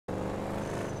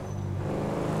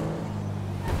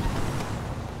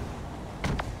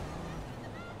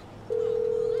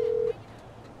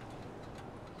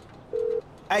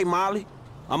Hey, Molly,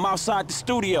 I'm outside the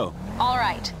studio. All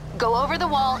right. Go over the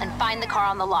wall and find the car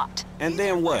on the lot. And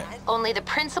then what? Only the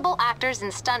principal actors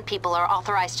and stunt people are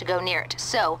authorized to go near it.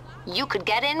 So, you could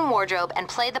get in wardrobe and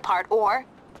play the part, or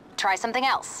try something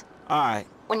else. All right.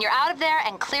 When you're out of there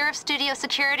and clear of studio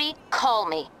security, call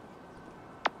me.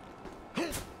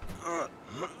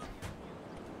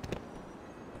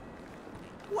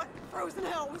 What frozen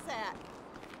hell was that?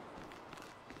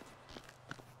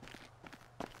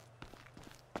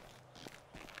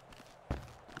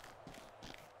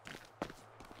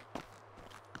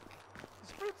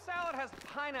 This fruit salad has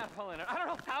pineapple in it. I don't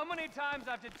know how many times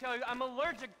I have to tell you I'm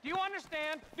allergic. Do you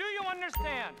understand? Do you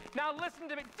understand? Now listen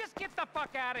to me. Just get the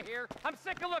fuck out of here. I'm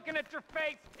sick of looking at your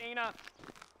face, Tina.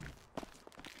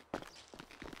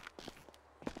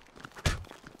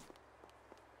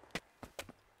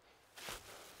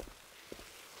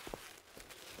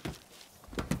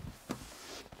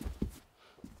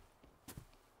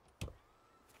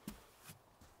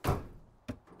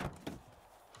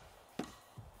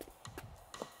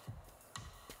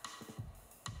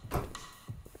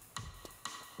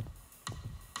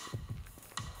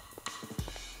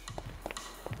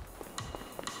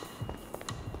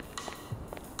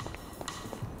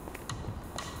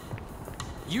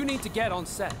 You need to get on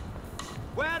set.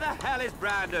 Where the hell is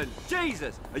Brandon?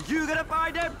 Jesus! Are you gonna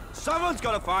find him? Someone's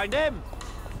gotta find him!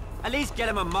 At least get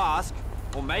him a mask,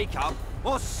 or makeup,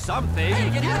 or something. Hey,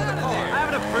 get out of the car! I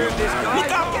haven't approved this guy.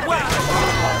 Look out the way!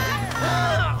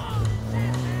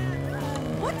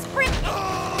 What's breaking?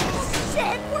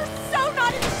 Shit! We're so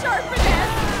not in the shirt for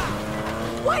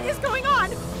this! What is going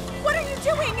on? What are you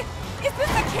doing? Is this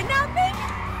a kidnapping?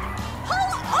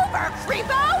 Pull over,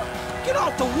 creepo! Get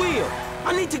off the wheel!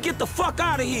 I need to get the fuck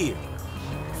out of here!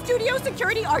 Studio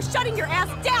security are shutting your ass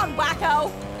down,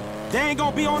 wacko! They ain't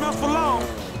gonna be on us for long.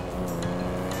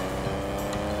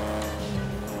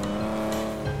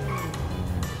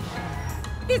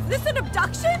 Is this an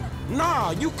abduction?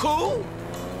 Nah, you cool?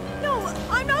 No,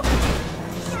 I'm not...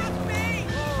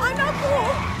 I'm not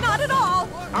cool. Not at all.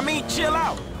 I mean, chill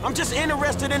out. I'm just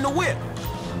interested in the whip.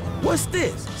 What's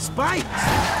this? Spikes?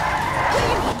 What do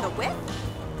you mean, the whip?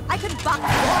 I could buy... Oh,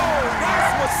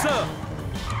 that's what's up!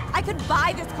 I could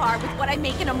buy this car with what I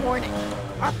make in a morning.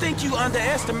 I think you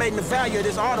underestimating the value of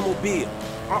this automobile,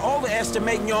 or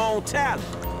overestimating your own talent.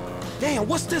 Damn,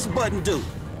 what's this button do?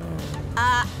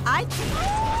 I...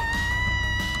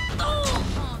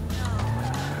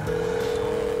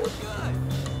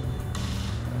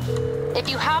 If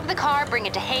you have the car, bring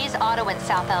it to Hayes Auto in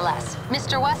South LS.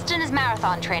 Mr. Weston is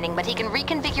marathon training, but he can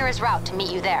reconfigure his route to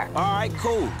meet you there. All right,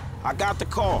 cool. I got the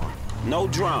car. No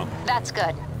drama. That's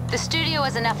good. The studio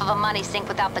is enough of a money sink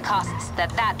without the costs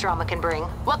that drama can bring.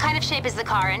 What kind of shape is the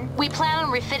car in? We plan on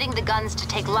refitting the guns to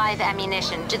take live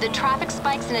ammunition. Do the traffic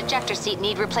spikes and ejector seat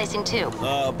need replacing too?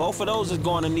 Both of those is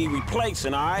going to need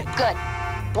replacing, all right? Good.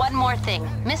 One more thing.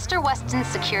 Mr. Weston's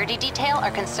security detail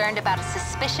are concerned about a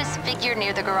suspicious figure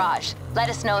near the garage. Let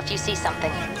us know if you see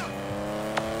something.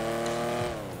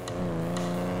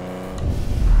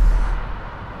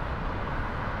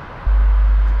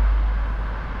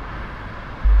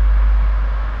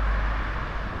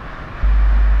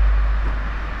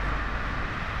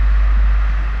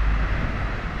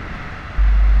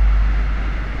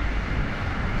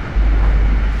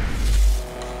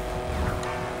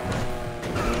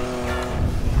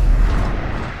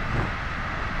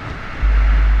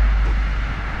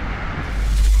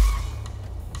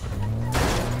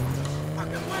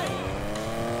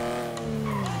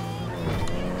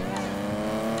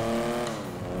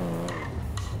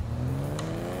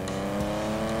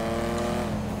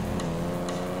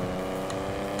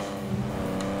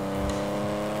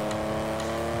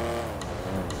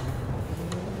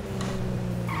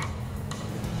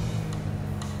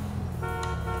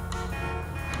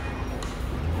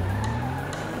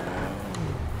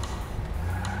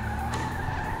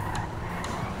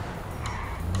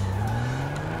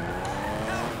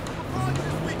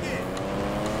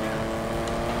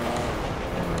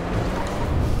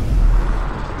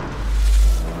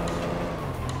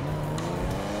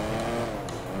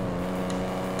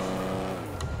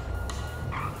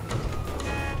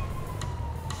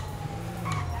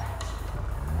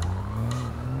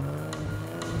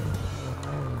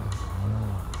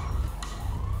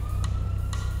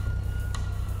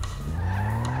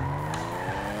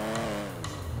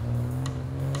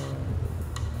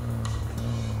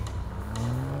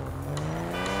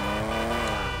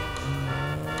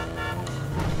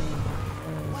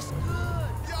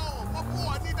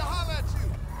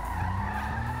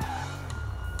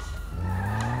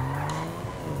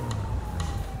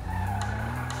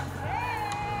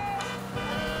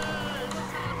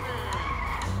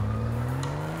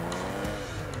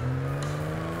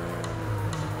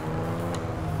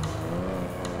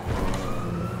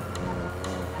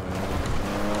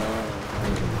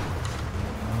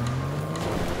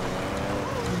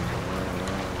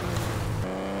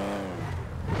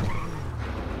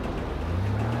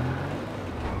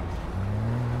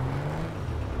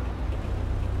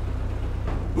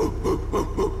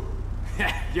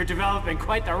 You're developing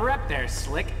quite the rep there,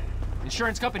 Slick.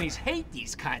 Insurance companies hate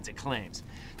these kinds of claims.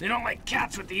 They don't like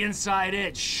cats with the inside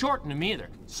edge, shorting them either.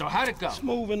 So how'd it go?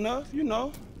 Smooth enough, you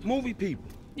know. Movie people.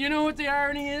 You know what the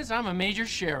irony is? I'm a major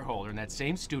shareholder in that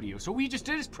same studio, so what we just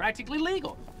did is practically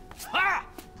legal. Ha!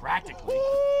 Practically.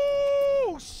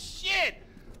 Ooh, shit!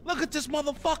 Look at this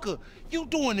motherfucker. You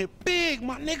doing it big,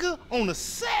 my nigga, on the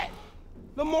set.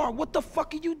 Lamar, what the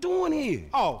fuck are you doing here?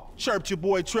 Oh, chirped your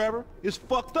boy Trevor. It's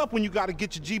fucked up when you gotta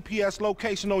get your GPS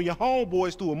location on your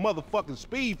homeboys through a motherfucking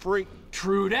speed freak.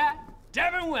 True that.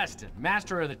 Devin Weston,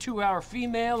 master of the 2-hour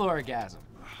female orgasm.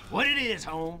 What it is,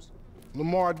 Holmes?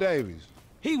 Lamar Davies.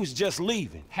 He was just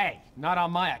leaving. Hey, not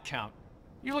on my account.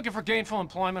 You looking for gainful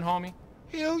employment, homie?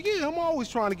 Hell yeah, I'm always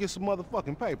trying to get some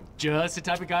motherfucking paper. Just the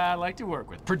type of guy I like to work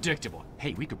with. Predictable.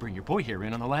 Hey, we could bring your boy here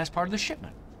in on the last part of the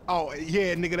shipment. Oh,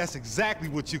 yeah, nigga, that's exactly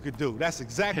what you could do. That's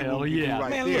exactly Hell what we yeah. do right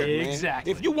Man, there. look, man.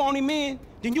 Exactly. If you want him in,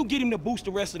 then you get him to boost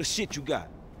the rest of the shit you got.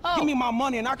 Give me my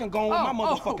money and I can go on with my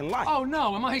motherfucking life. Oh,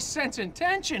 no, am I sensing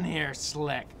tension here,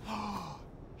 Slick?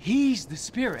 He's the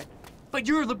spirit, but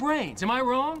you're the brains. Am I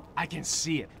wrong? I can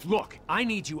see it. Look, I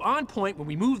need you on point when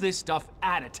we move this stuff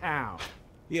out of town.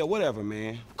 Yeah, whatever,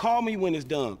 man. Call me when it's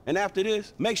done. And after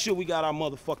this, make sure we got our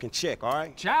motherfucking check, all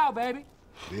right? Ciao, baby.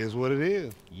 It is what it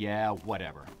is. Yeah,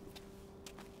 whatever.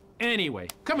 Anyway,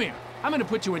 come here. I'm gonna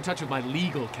put you in touch with my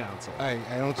legal counsel. Hey,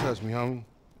 don't touch me, homie.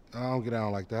 I don't get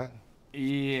down like that.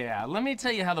 Yeah, let me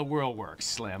tell you how the world works,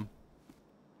 Slim.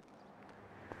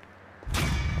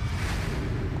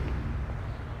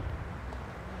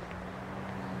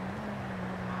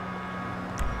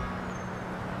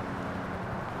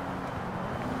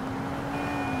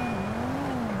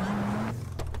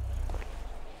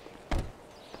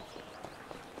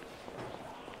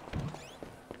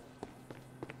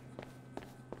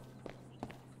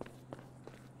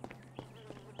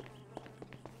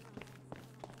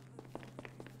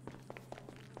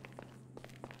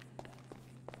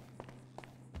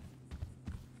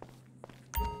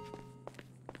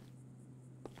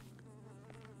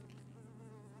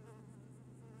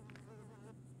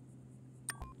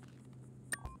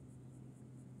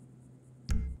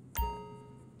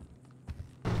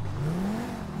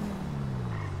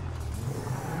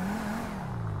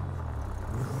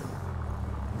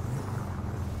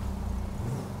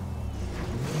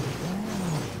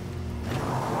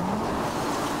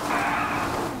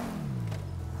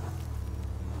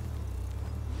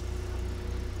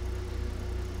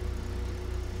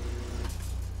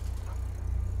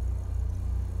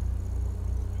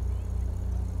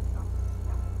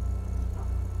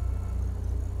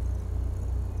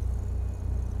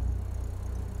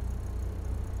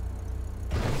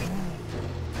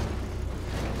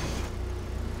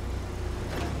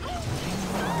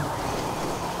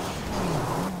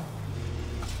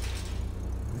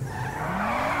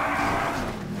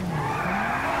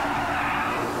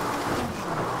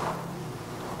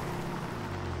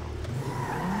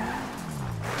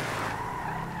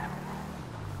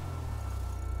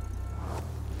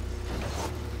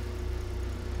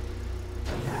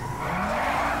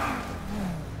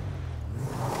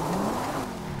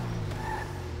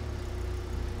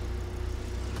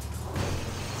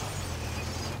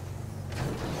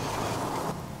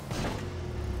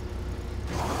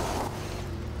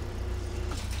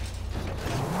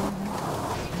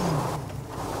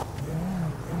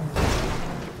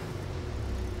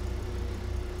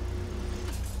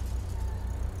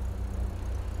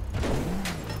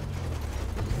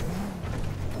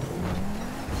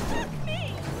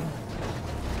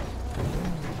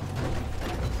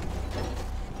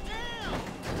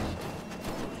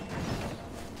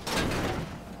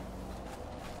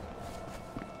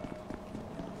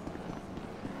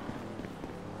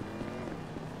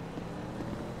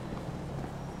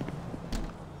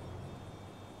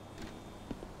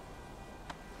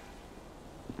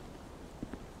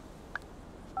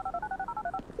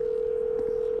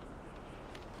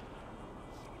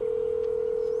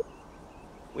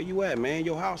 Where you at, man?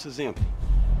 Your house is empty.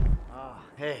 Oh,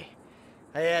 hey.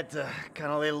 I had to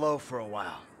kind of lay low for a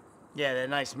while. Yeah,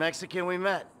 that nice Mexican we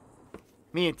met.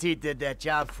 Me and T did that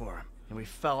job for him, and we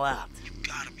fell out. You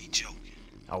gotta be joking.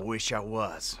 I wish I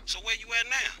was. So where you at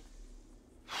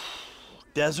now?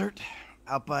 Desert,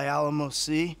 out by Alamo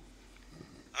Sea.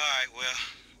 All right, well,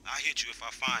 I'll hit you if I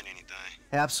find anything.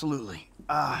 Absolutely.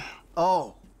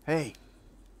 Oh, hey.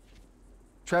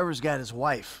 Trevor's got his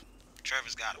wife.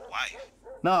 Trevor's got a wife.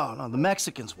 No, the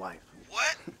Mexican's wife.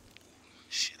 What?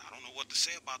 Shit, I don't know what to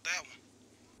say about that one.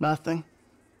 Nothing.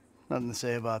 Nothing to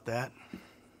say about that.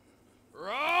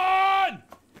 Run!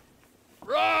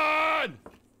 Run!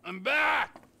 I'm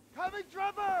back! Coming,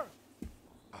 Trevor!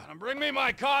 Oh, Bring me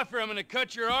my coffee, I'm gonna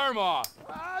cut your arm off.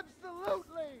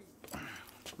 Absolutely!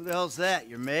 Who the hell's that,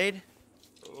 your maid?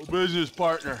 Business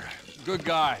partner. Good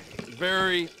guy.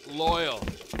 Very loyal.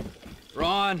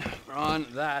 Ron,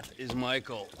 that is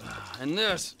Michael. And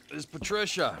this is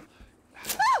Patricia.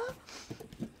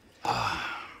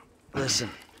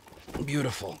 Listen,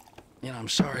 beautiful. You know, I'm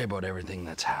sorry about everything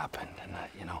that's happened. And,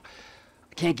 I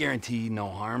can't guarantee no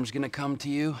harm's gonna come to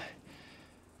you.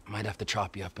 I might have to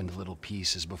chop you up into little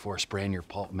pieces before spraying your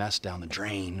pulp mess down the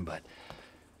drain, but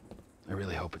I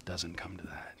really hope it doesn't come to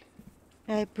that.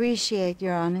 I appreciate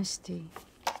your honesty.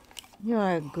 You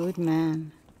are a good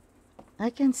man.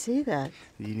 I can see that.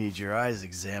 You need your eyes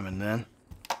examined then.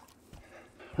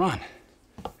 Ron,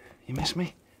 you miss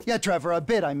me? Yeah, Trevor, a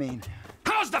bit, I mean.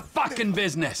 How's the fucking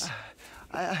business?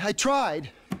 I tried.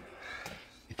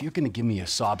 If you're gonna give me a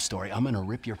sob story, I'm gonna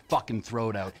rip your fucking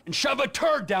throat out and shove a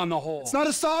turd down the hole. It's not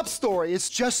a sob story, it's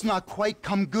just not quite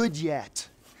come good yet.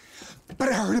 But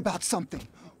I heard about something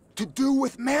to do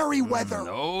with Merryweather.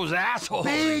 Those assholes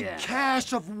Big again.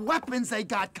 cache of weapons they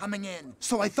got coming in.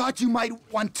 So I thought you might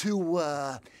want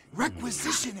to,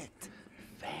 requisition it.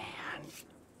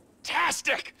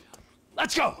 Fantastic!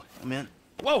 Let's go! I'm in.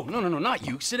 Whoa, no, not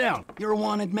you. Sit down. You're a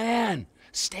wanted man.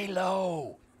 Stay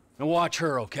low. Now watch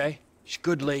her, okay? She's a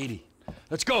good lady.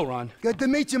 Let's go, Ron. Good to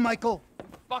meet you, Michael.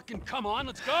 Fucking come on,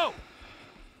 let's go!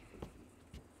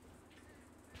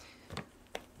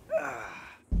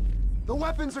 The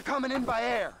weapons are coming in by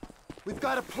air. We've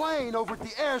got a plane over at the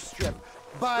airstrip,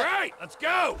 but... Great, let's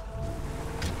go!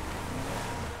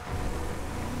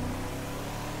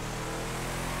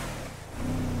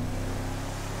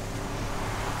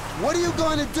 What are you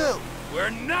going to do? We're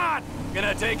not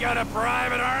gonna take out a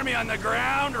private army on the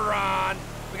ground, Ron.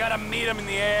 We gotta meet them in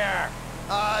the air.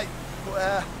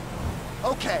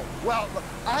 Okay. Well, look,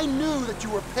 I knew that you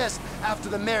were pissed after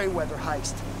the Merryweather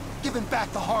heist. Giving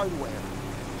back the hardware.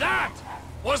 That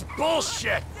was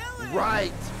bullshit!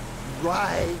 Right.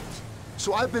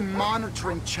 So I've been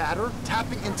monitoring chatter,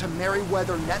 tapping into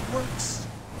Merryweather networks.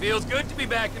 Feels good to be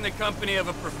back in the company of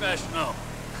a professional.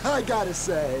 I gotta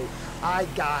say, I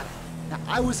got it. Now,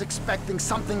 I was expecting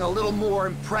something a little more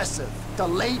impressive. The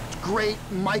late, great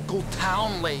Michael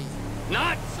Townley.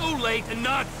 Not so late and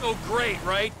not so great,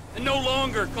 right? And no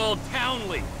longer called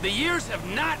Townley. The years have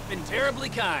not been terribly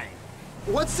kind.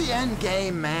 What's the end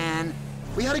game, man?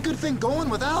 We had a good thing going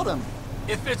without him.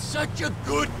 If it's such a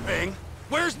good thing,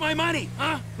 where's my money,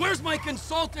 huh? Where's my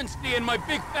consultants fee and my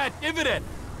big fat dividend?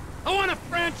 I want a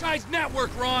franchise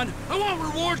network, Ron. I want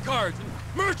reward cards and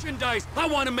merchandise. I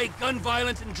want to make gun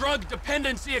violence and drug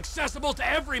dependency accessible to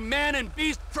every man and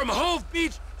beast from Hove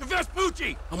Beach to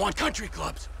Vespucci. I want country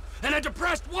clubs and a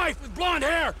depressed wife with blonde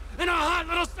hair and a hot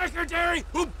little secretary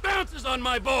who bounces on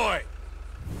my boy.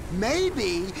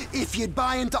 Maybe if you'd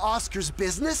buy into Oscar's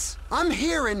business. I'm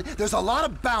hearing there's a lot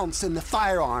of bounce in the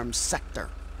firearms sector.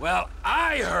 Well,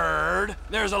 I heard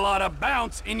there's a lot of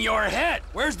bounce in your head.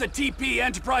 Where's the TP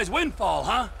Enterprise windfall,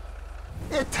 huh?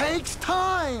 It takes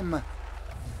time.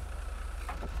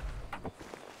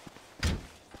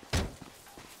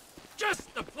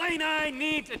 Just the plane I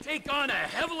need to take on a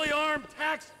heavily armed,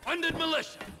 tax-funded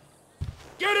militia.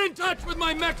 Get in touch with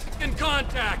my Mexican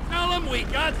contact. Tell him we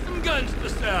got some guns to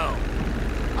sell.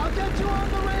 I'll get you on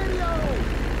the radio.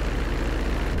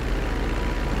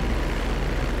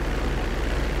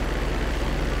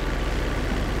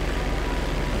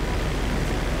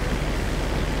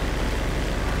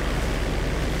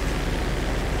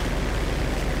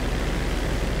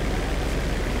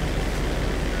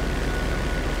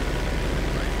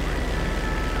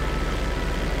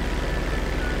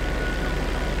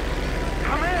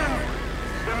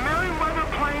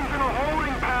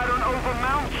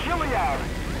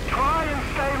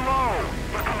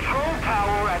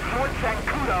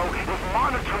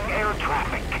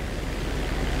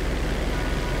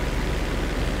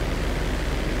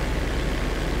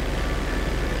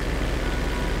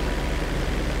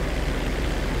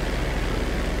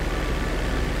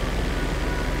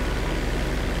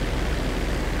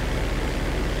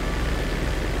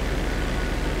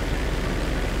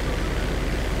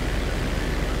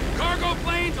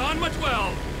 On my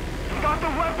 12. Got the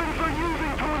weapons they're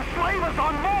using to enslave us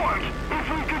on board. If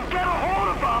we could get a hold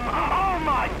of them, oh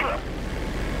my god!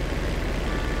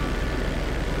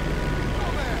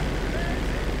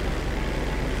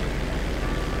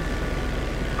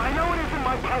 I know it isn't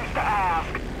my place to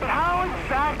ask, but how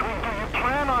exactly do you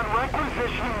plan on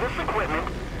requisitioning this equipment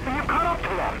when you cut up to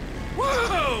them?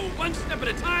 Whoa! One step at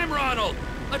a time, Ronald.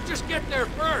 Let's just get there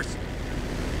first.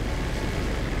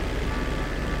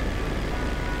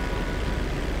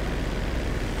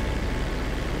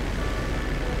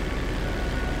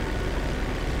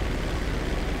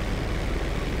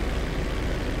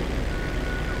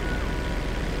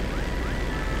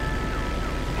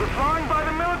 We're flying by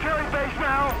the military base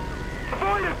now.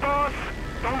 Avoid it, boss.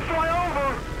 Don't fly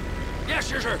over. Yeah,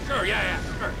 sure, yeah,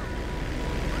 sure.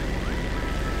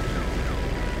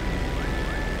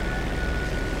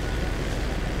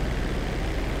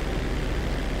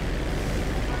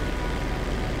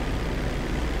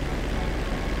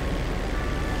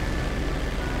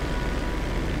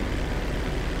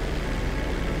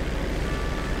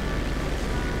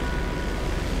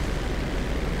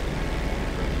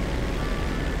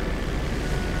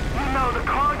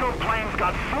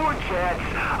 Got 4 jets,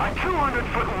 a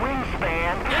 200-foot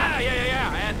wingspan.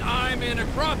 Yeah, and I'm in a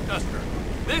crop duster.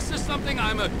 This is something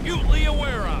I'm acutely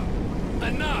aware of.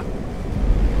 Enough.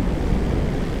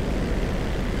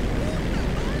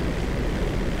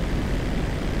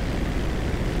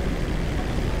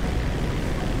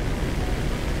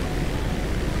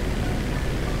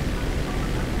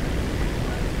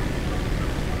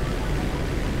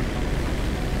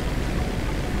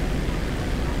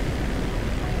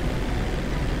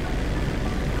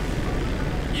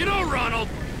 You know, Ronald,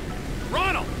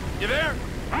 you there?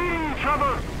 Reading each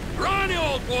other. Ronnie,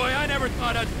 old boy, I never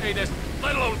thought I'd say this,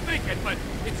 let alone think it, but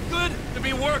it's good to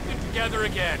be working together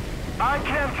again. I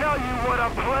can't tell you what a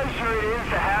pleasure it is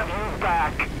to have you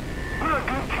back. We're a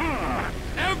good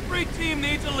team. Every team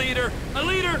needs a leader,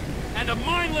 and a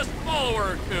mindless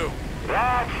follower or two.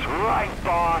 That's right,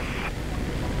 boss.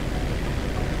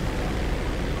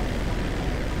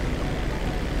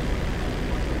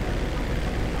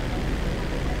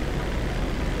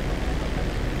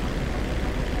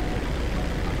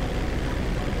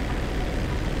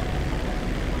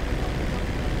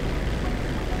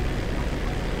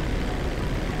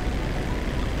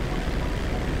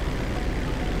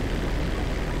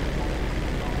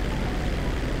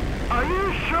 Are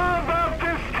you sure about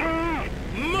this,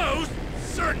 T? Most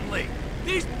certainly.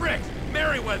 These bricks,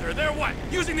 Merryweather, they're what?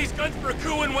 Using these guns for a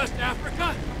coup in West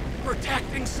Africa?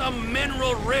 Protecting some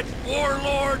mineral-rich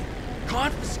warlord?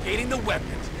 Confiscating the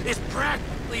weapons is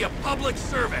practically a public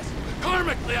service.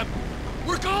 Karmically,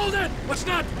 we're golden! What's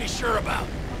not to be sure about?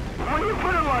 When you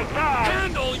put it like that...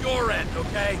 Handle your end,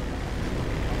 okay?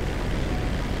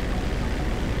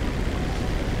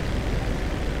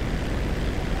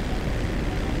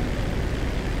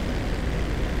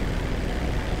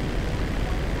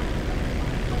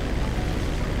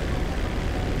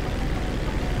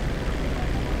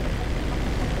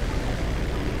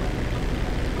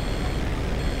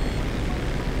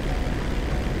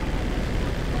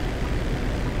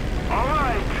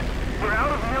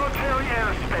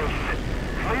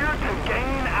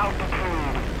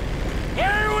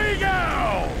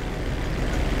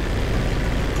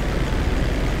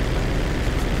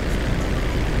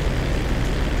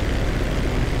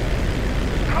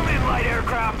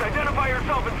 Identify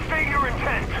yourself and state your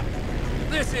intent.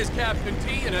 This is Captain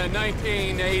T in a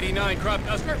 1989 crop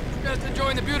duster, just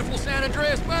enjoying the beautiful San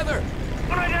Andreas weather.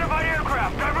 Unidentified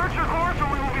aircraft, divert your course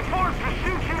or we will be forced to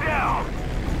shoot you down.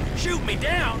 Shoot me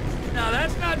down? Now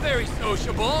that's not very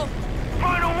sociable.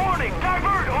 Final warning,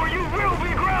 divert or you will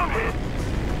be grounded.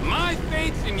 My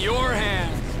fate's in your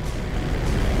hands.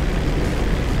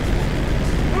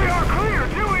 We are clear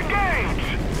to engage.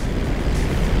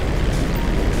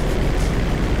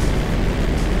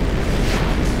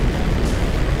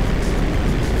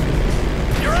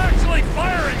 You're actually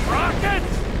firing rockets?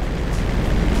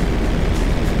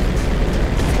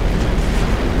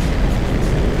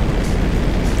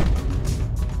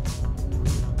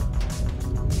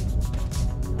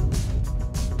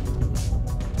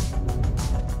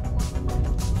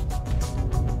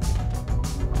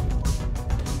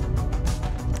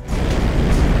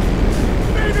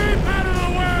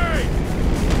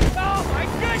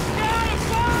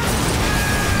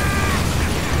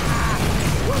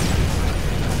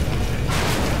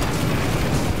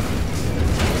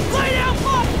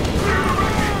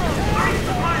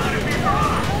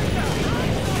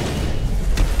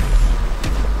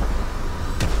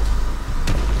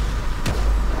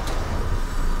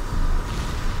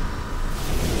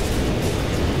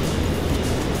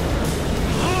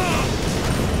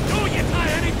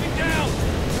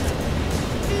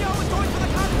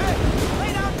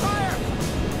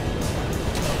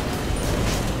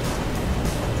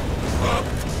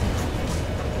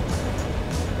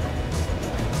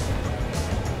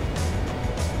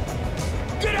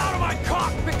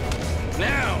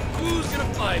 Now, who's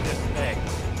gonna fly this thing?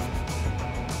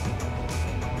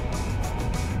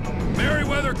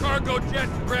 Merryweather cargo jet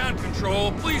to ground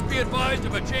control, please be advised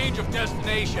of a change of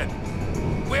destination.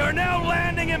 We are now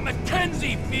landing at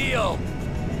Mackenzie Field.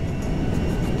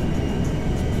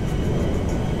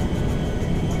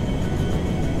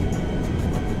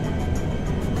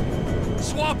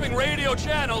 swapping radio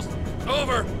channels.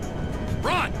 Over.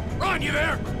 Ron! Ron, you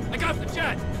there? I got the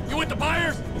jet. You with the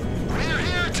buyers? We're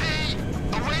here, T!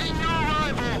 Awaiting your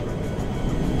arrival!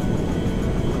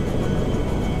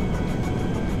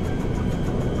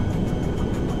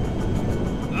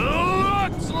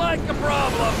 Looks like a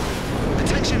problem.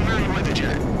 Attention, Merryweather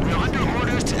Jet. We're under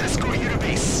orders to escort you to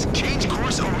base. Change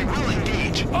course or we will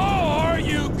engage. Or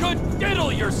you could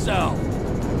diddle yourself.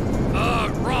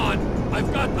 Ron,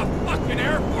 I've got the fucking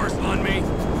Air Force on me.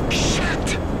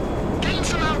 Shit! Gain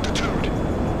some altitude.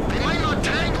 They might not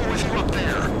tangle with you up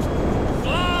there.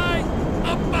 Fly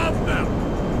above them.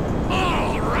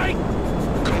 All right.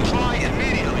 Comply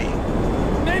immediately.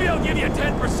 Maybe I'll give you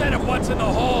 10% of what's in the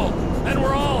hole, and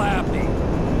we're all happy.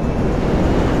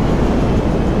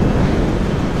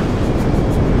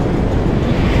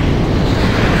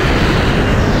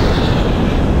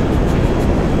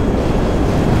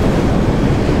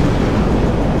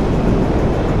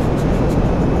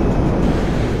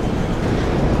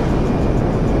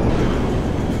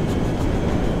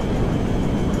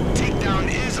 Takedown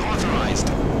is authorized.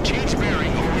 Change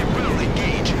bearing or we will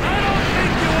engage. I don't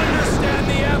think you understand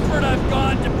the effort I've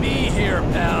gone to be here,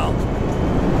 pal.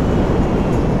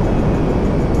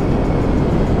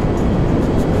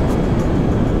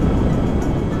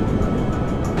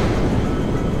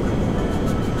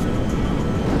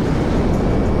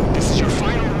 This is your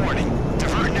final warning.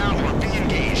 Divert now or be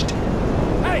engaged.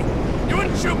 Hey, you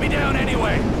wouldn't shoot me down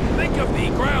anyway. Think of the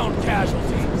ground casualties.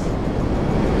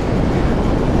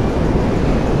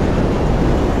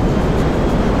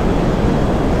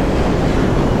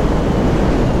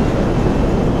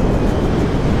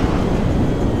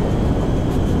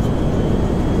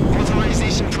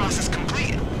 Authorization process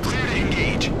complete. Clear to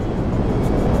engage.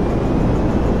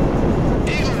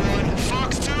 Eagle 1,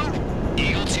 Fox 2.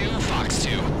 Eagle 2, Fox 2.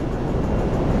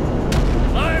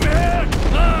 I'm hit!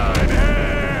 I'm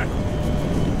hit!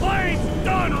 Plane's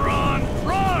done, Ron!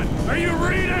 Ron, are you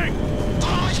reading?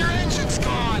 Oh, your engine's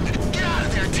gone. Get out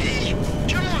of there, T.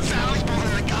 You're more valuable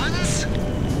than the guns.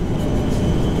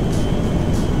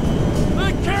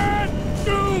 I can't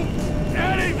do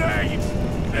anything!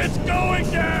 It's going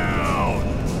down!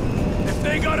 If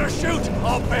they gotta shoot,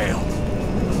 I'll bail.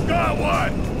 Got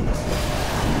one!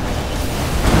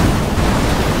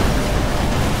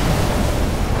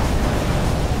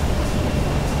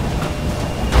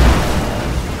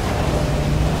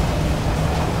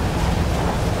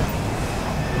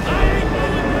 I ain't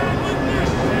going down with this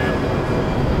ship!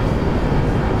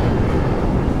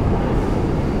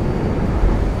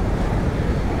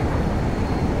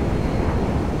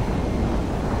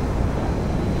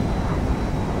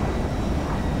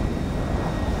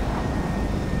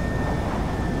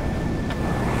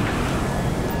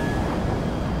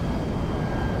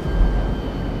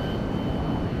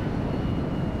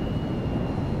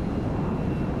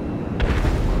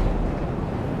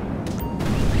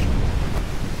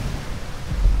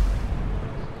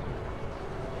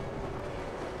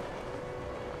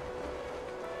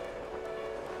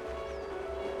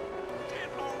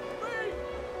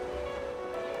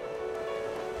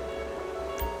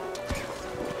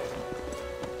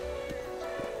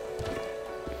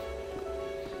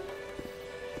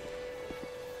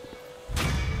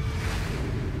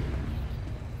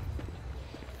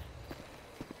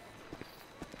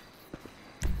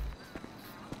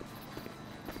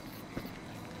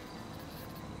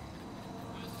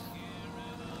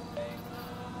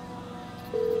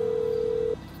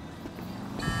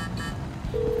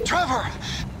 Trevor!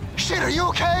 Shit, are you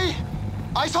okay?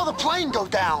 I saw the plane go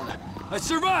down. I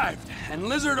survived, and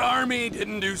Lizard Army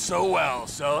didn't do so well,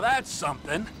 so that's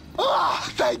something.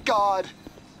 Ah, thank God.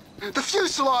 The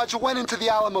fuselage went into the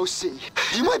Alamo Sea.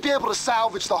 You might be able to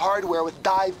salvage the hardware with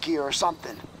dive gear or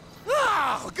something.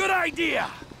 Ah, good idea!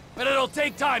 But it'll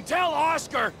take time. Tell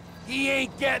Oscar he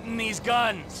ain't getting these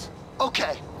guns.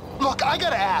 Okay, look, I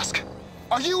gotta ask.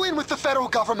 Are you in with the federal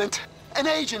government? An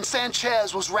agent,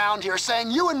 Sanchez, was round here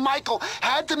saying you and Michael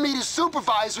had to meet his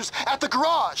supervisors at the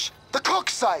garage, the cook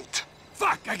site.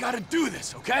 Fuck, I gotta do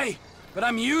this, okay? But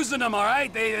I'm using them, all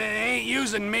right? They ain't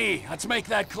using me. Let's make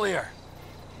that clear.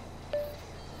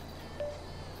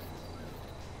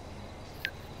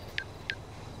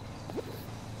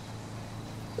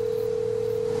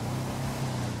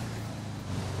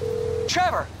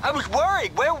 Trevor, I was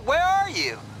worried. Where are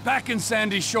you? Back in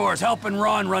Sandy Shores, helping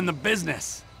Ron run the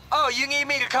business. Oh, you need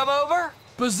me to come over?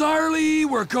 Bizarrely,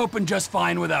 we're coping just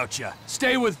fine without you.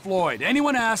 Stay with Floyd.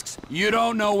 Anyone asks, you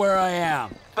don't know where I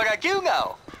am. But I do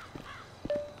know.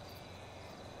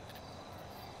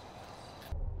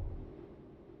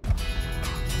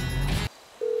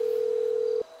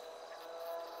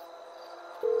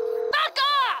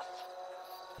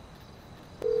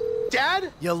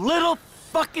 bad? You little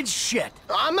fucking shit.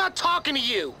 I'm not talking to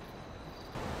you.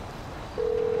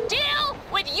 Deal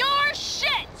with your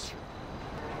shit!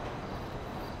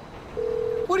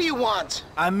 What do you want?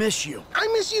 I miss you. I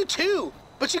miss you too.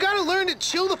 But you gotta learn to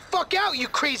chill the fuck out, you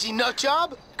crazy nut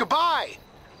job. Goodbye.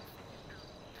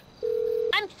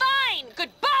 I'm fine!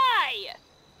 Goodbye!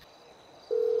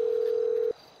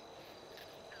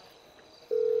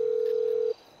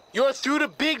 You're through to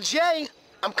Big J.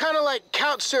 I'm kinda like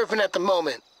couch surfing at the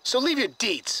moment, so leave your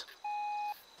deets.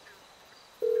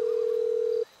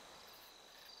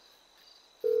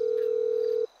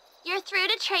 You're through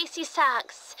to Tracy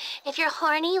Sucks. If you're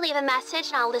horny, leave a message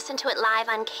and I'll listen to it live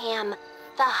on cam.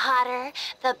 The hotter,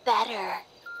 the better.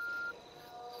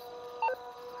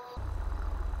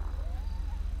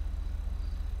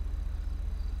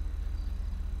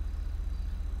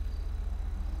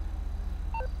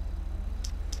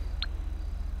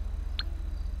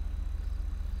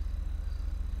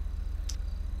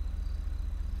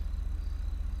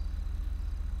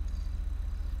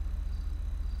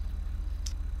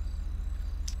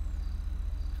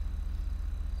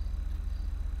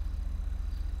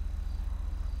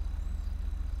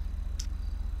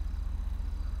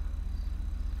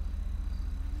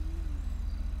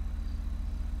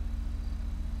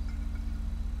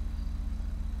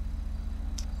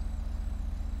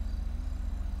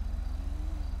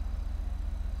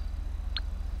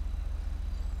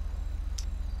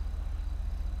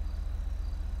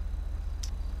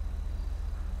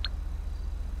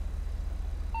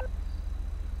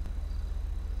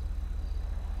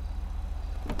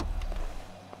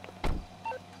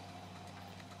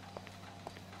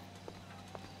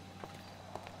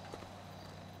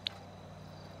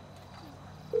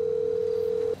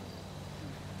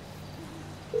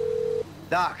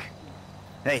 Doc.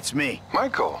 Hey, it's me.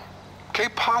 Michael. ¿Qué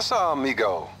pasa,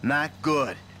 amigo? Not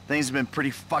good. Things have been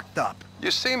pretty fucked up.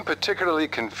 You seem particularly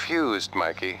confused,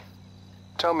 Mikey.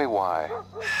 Tell me why.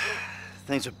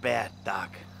 Things are bad,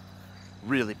 Doc.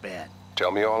 Really bad.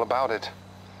 Tell me all about it.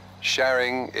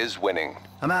 Sharing is winning.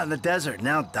 I'm out in the desert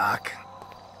now, Doc.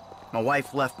 My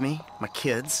wife left me, my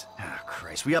kids. Oh,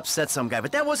 Christ, we upset some guy,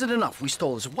 but that wasn't enough. We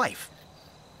stole his wife.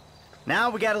 Now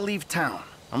we gotta leave town.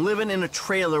 I'm living in a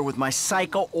trailer with my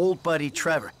psycho old buddy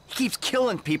Trevor. He keeps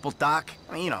killing people, Doc.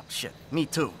 I mean, you know, shit, me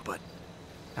too, but...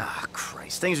 Ah,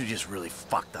 Christ, things are just really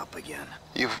fucked up again.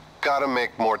 You've got to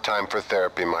make more time for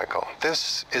therapy, Michael.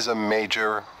 This is a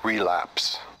major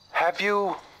relapse. Have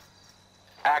you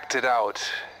acted out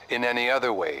in any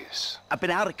other ways? I've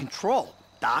been out of control,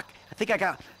 Doc. I think I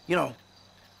got, you know,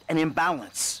 an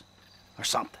imbalance or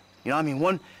something. You know, I mean,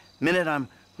 one minute I'm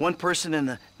one person and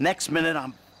the next minute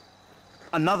I'm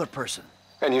another person.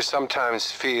 And you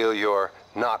sometimes feel you're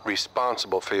not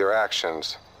responsible for your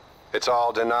actions. It's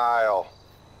all denial.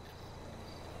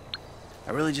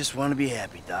 I really just want to be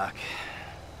happy, Doc.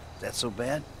 Is that so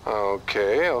bad?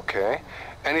 Okay, okay.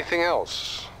 Anything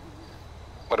else?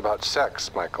 What about sex,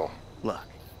 Michael? Look,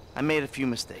 I made a few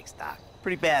mistakes, Doc.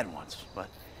 Pretty bad ones, but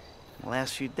in the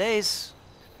last few days,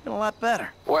 it's been a lot better.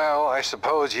 Well, I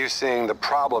suppose you seeing the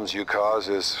problems you cause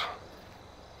is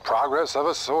progress of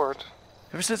a sort.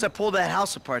 Ever since I pulled that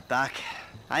house apart, Doc,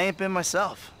 I ain't been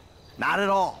myself. Not at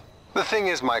all. The thing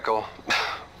is, Michael,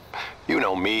 you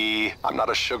know me. I'm not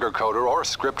a sugarcoater or a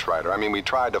scriptwriter. I mean, we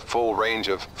tried a full range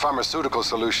of pharmaceutical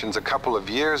solutions a couple of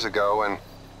years ago, and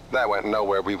that went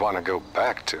nowhere we want to go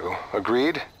back to.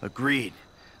 Agreed? Agreed.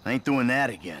 I ain't doing that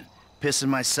again. Pissing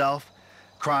myself,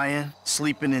 crying,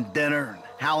 sleeping in dinner, and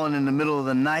howling in the middle of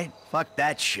the night. Fuck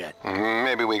that shit.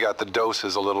 Maybe we got the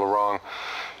doses a little wrong.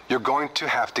 You're going to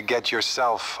have to get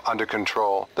yourself under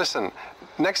control. Listen,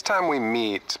 next time we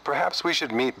meet, perhaps we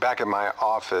should meet back at my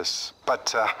office.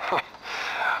 But,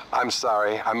 I'm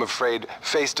sorry. I'm afraid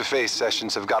face-to-face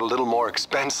sessions have got a little more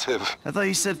expensive. I thought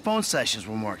you said phone sessions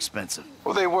were more expensive.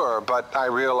 Well, they were, but I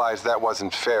realized that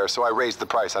wasn't fair, so I raised the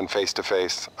price on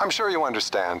face-to-face. I'm sure you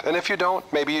understand. And if you don't,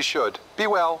 maybe you should. Be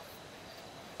well.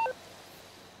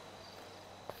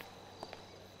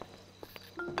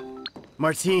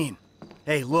 Martine.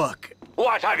 Hey, look.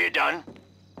 What have you done?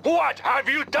 What have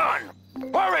you done?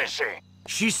 Where is she?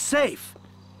 She's safe.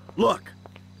 Look,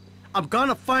 I'm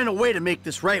gonna find a way to make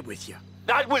this right with you.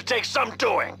 That will take some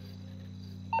doing.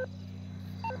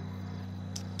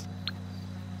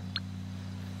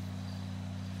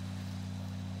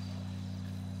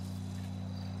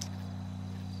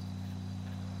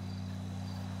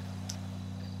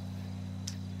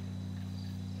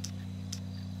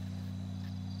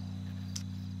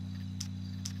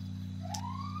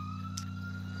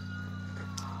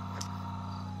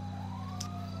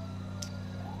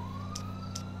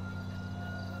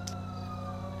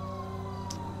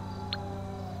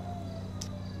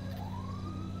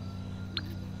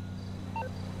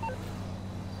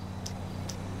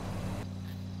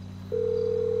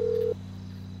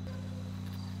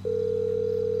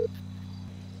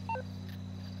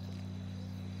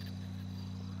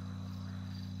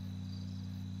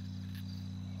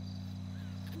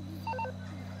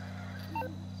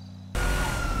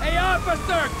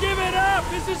 officer! Give it up!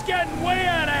 This is getting way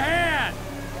out of hand!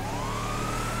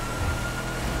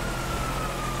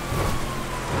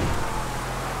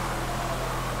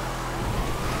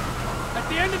 At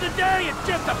the end of the day, it's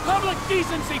just a public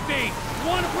decency fee! You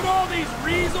want to put all these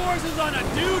resources on a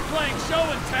dude playing show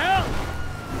and tell?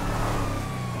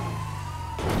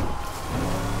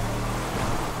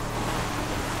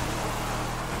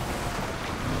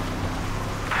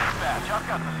 I've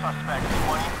got the suspect,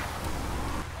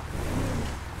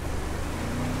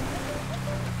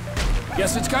 20.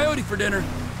 Guess it's Coyote for dinner.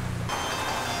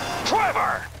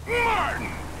 Trevor! Martin!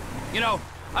 You know,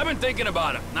 I've been thinking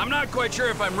about it, and I'm not quite sure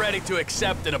if I'm ready to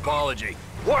accept an apology.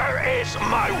 Where is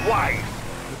my wife?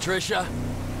 Patricia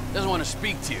doesn't want to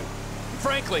speak to you.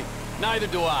 Frankly, neither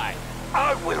do I.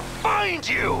 I will find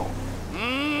you!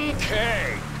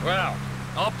 Okay. Well,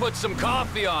 I'll put some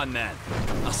coffee on then.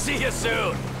 I'll see you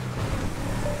soon.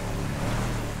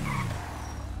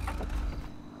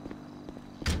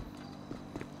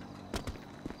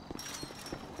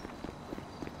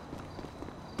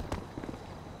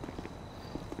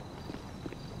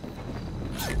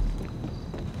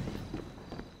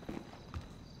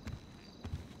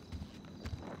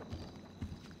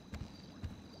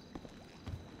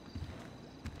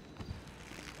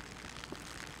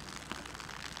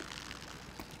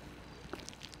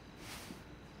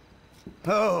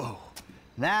 Oh,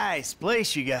 nice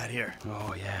place you got here.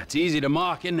 Oh, yeah, it's easy to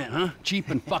mock, isn't it, huh? Cheap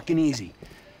and fucking easy.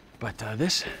 But,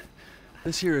 this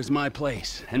here is my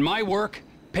place. And my work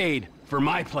paid for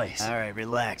my place. All right,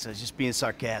 relax. I was just being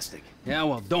sarcastic. Yeah,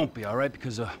 well, don't be, all right?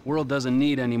 Because the world doesn't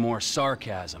need any more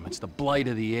sarcasm. It's the blight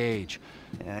of the age.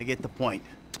 Yeah, I get the point.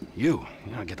 You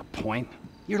don't get the point.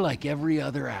 You're like every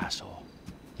other asshole.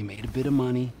 You made a bit of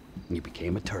money, and you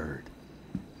became a turd.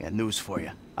 Got news for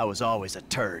you. I was always a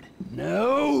turd.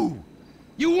 No!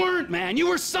 You weren't, man. You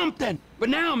were something. But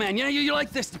now, man, you're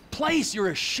like this place. You're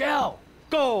a shell.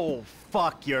 Go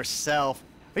fuck yourself.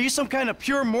 Are you some kind of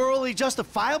pure morally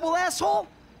justifiable asshole?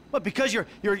 What, because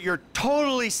you're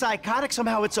totally psychotic,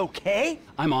 somehow it's okay?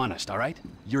 I'm honest, all right?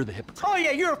 You're the hypocrite. Oh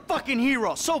yeah, you're a fucking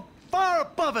hero. So far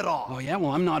above it all. Oh yeah?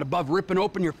 Well, I'm not above ripping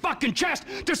open your fucking chest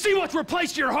to see what's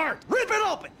replaced your heart. Rip it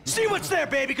open. See what's there,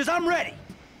 baby, because I'm ready.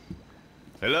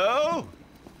 Hello?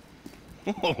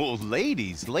 Oh,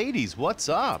 ladies, what's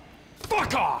up?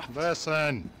 Fuck off!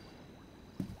 Listen.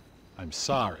 I'm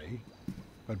sorry,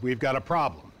 but we've got a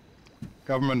problem.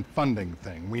 Government funding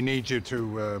thing. We need you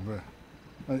to,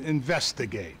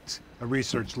 investigate a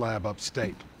research lab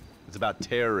upstate. It's about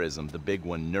terrorism, the big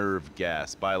one, nerve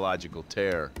gas, biological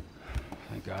terror.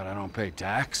 Thank God I don't pay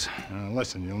tax.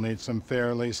 Listen, you'll need some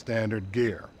fairly standard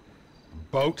gear.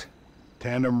 Boat,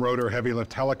 tandem rotor heavy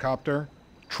lift helicopter,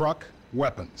 truck,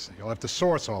 weapons. You'll have to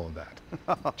source all of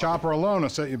that. Chopper alone will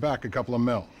set you back a couple of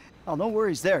mil. Oh, no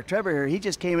worries there. Trevor here, he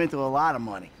just came into a lot of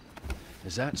money.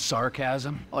 Is that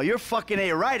sarcasm? Oh, you're fucking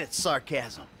A-right at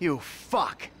sarcasm. You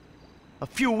fuck. A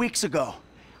few weeks ago,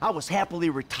 I was happily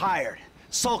retired,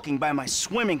 sulking by my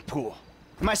swimming pool.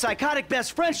 And my psychotic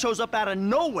best friend shows up out of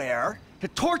nowhere to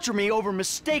torture me over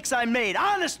mistakes I made,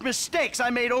 honest mistakes I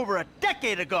made over a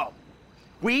decade ago.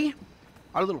 We,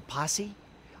 our little posse,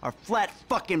 are flat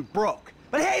fucking broke.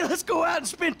 But hey, let's go out and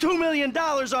spend $2 million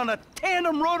on a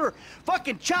tandem rotor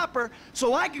fucking chopper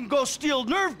so I can go steal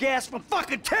nerve gas from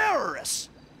fucking terrorists.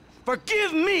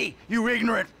 Forgive me, you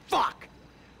ignorant fuck.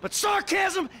 But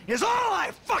sarcasm is all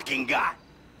I fucking got.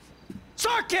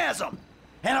 Sarcasm!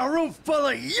 And a room full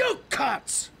of you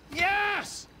cunts!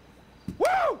 Yes!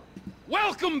 Woo!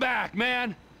 Welcome back,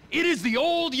 man. It is the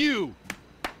old you.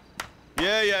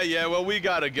 Yeah, well, we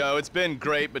gotta go. It's been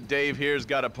great, but Dave here's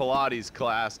got a Pilates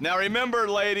class. Now remember,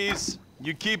 ladies,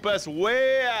 you keep us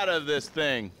way out of this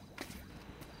thing.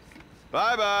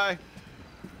 Bye-bye.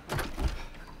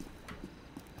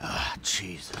 Ah,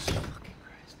 Jesus fucking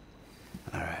Christ.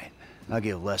 All right, I'll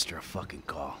give Lester a fucking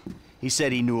call. He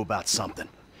said he knew about something.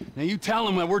 Now you tell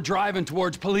him that we're driving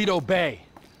towards Paleto Bay.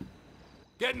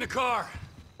 Get in the car.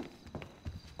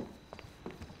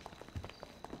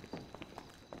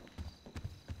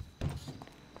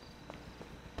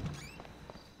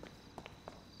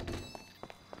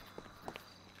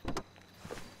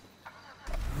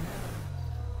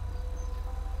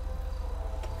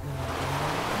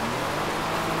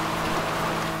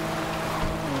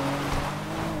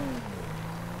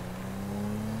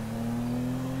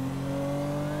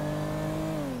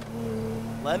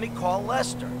 Let me call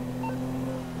Lester.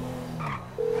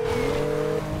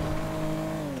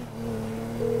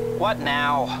 What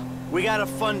now? We got a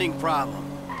funding problem,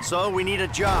 so we need a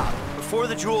job. Before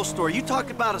the jewel store, you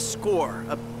talked about a score,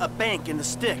 a bank in the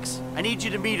sticks. I need you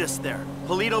to meet us there.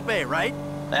 Paleto Bay, right?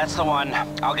 That's the one.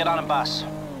 I'll get on a bus.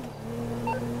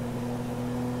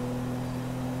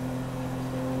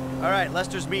 All right,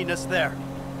 Lester's meeting us there.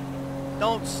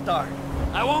 Don't start.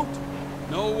 I won't.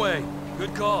 No way.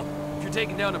 Good call. If you're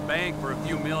taking down a bank for a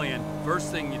few million,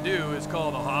 first thing you do is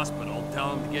call the hospital,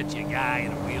 tell them to get you a guy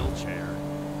in a wheelchair.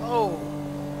 Oh,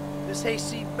 this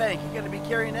hayseed bank, you gonna be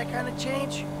carrying that kind of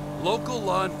change? Local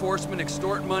law enforcement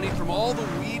extort money from all the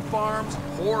weed farms,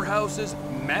 whorehouses,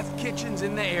 meth kitchens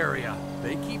in the area.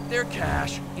 They keep their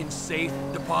cash in safe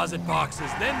deposit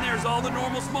boxes. Then there's all the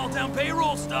normal small-town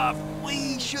payroll stuff.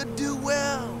 We should do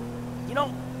well. You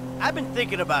know, I've been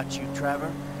thinking about you,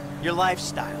 Trevor. Your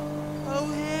lifestyle. Oh,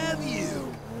 have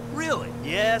you? Really?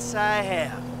 Yes, I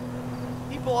have.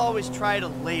 People always try to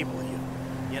label you.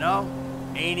 You know?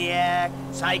 Maniac,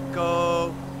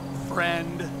 psycho,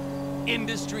 friend,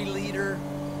 industry leader.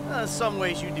 Some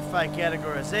ways you defy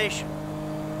categorization.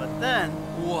 But then...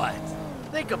 What?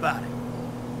 Think about it.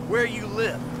 Where you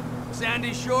live.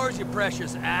 Sandy Shores, you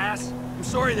precious ass. I'm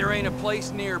sorry there ain't a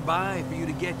place nearby for you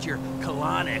to get your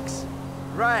colonics.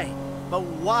 Right, but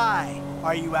why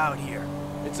are you out here?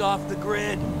 It's off the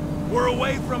grid. We're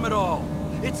away from it all.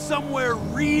 It's somewhere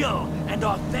real and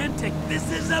authentic. This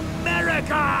is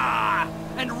America!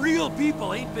 And real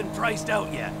people ain't been priced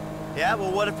out yet. Yeah,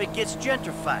 well, what if it gets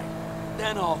gentrified?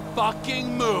 Then I'll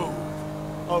fucking move.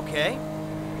 Okay.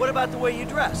 What about the way you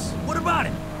dress? What about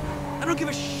it? I don't give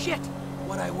a shit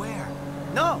what I wear.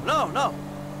 No.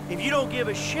 If you don't give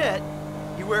a shit,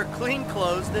 you wear clean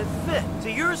clothes that fit. So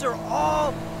yours are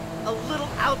all a little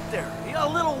out there, a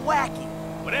little wacky.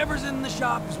 Whatever's in the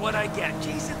shop is what I get.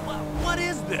 Jesus, what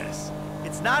is this?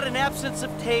 It's not an absence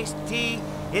of taste, T.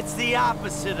 It's the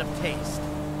opposite of taste.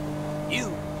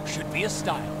 You should be a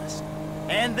stylist.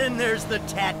 And then there's the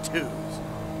tattoos,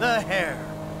 the hair,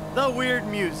 the weird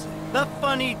music, the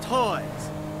funny toys,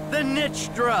 the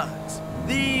niche drugs,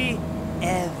 the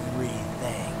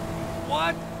everything.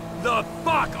 What the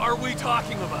fuck are we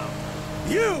talking about?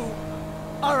 You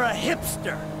are a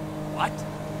hipster. What?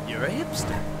 You're a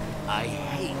hipster. I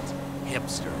hate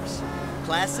hipsters.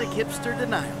 Classic hipster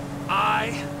denial.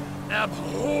 I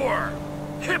abhor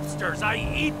hipsters. I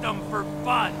eat them for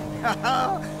fun.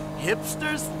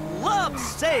 Hipsters love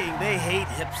saying they hate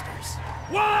hipsters.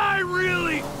 What I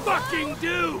really fucking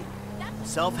do!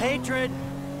 Self-hatred.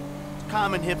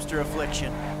 Common hipster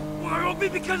affliction. Well, it'll be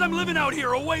because I'm living out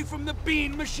here, away from the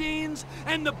bean machines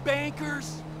and the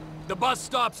bankers. The bus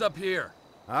stops up here.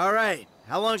 All right.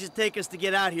 How long does it take us to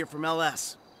get out here from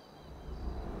LS?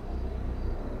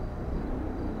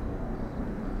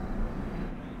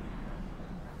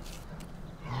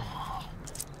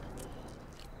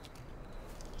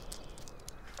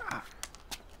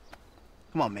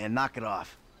 Come on, man, knock it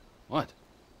off. What?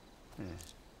 Yeah.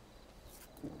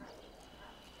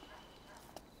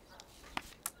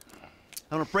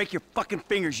 I'm gonna break your fucking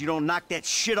fingers. You don't knock that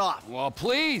shit off. Well,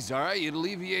 please, all right? You'd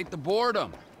alleviate the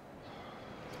boredom.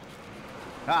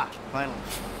 Ah, finally.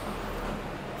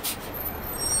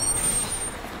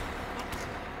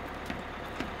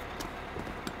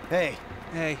 Hey.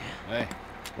 Hey. Hey.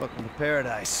 Welcome to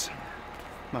paradise.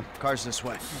 Come on, car's this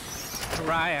way.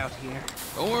 Dry out here.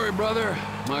 Don't worry, brother.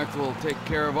 Mark will take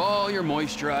care of all your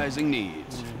moisturizing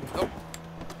needs. Oh.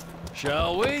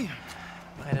 Shall we?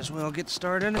 Might as well get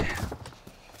started.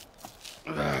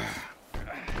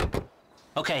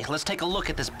 Okay, let's take a look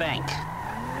at this bank.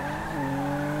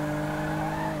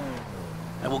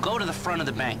 And we'll go to the front of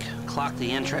the bank, clock the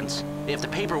entrance. If the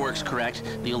paperwork's correct,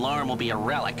 the alarm will be a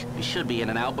relic. We should be in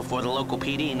and out before the local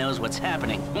PD knows what's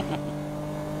happening.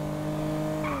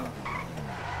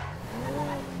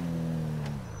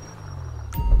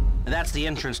 That's the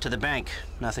entrance to the bank.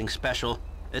 Nothing special.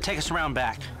 Take us around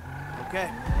back.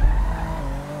 Okay.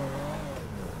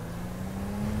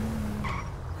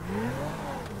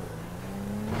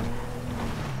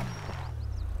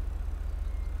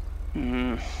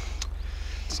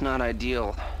 It's not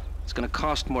ideal. It's gonna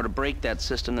cost more to break that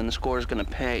system than the score's gonna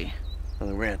pay. Well,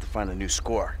 then we're gonna have to find a new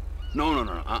score.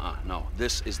 No.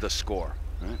 This is the score.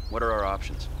 Right? What are our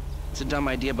options? It's a dumb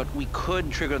idea, but we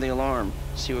could trigger the alarm.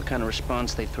 See what kind of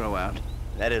response they throw out.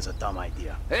 That is a dumb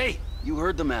idea. Hey, you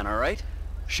heard the man, all right?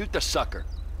 Shoot the sucker.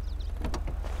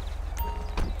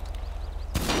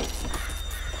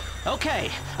 Okay,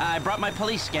 I brought my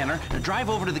police scanner. Drive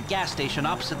over to the gas station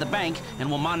opposite the bank, and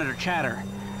we'll monitor chatter.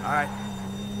 All right.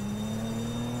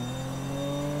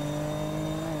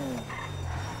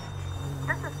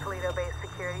 This is Toledo-based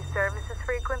Security Services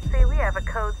frequency. We have a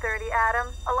code 30 Adam.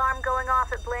 Alarm going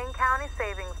off at Blaine County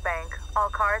Savings Bank. All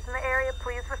cars in the area,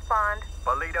 please respond.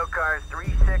 Toledo cars 3,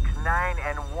 6, 9,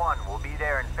 and 1 will be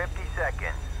there in 50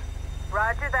 seconds.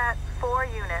 Roger that. 4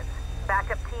 units.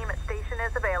 Backup team at station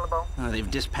is available. They've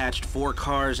dispatched 4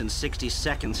 cars in 60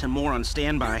 seconds and more on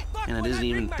standby. And it isn't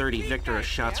even 30 Victor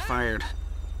shots fired.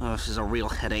 Oh, this is a real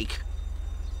headache.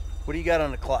 What do you got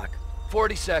on the clock?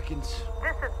 40 seconds.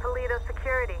 This is Toledo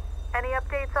Security. Any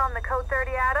updates on the Code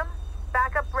 30 Adam?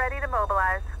 Backup ready to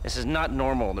mobilize. This is not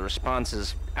normal. The response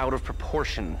is out of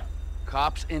proportion.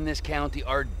 Cops in this county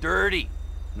are dirty.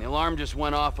 And the alarm just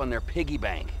went off on their piggy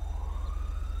bank.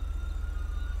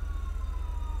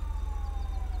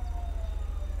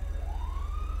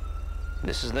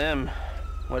 This is them.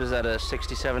 What is that, a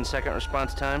 67-second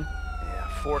response time? Yeah,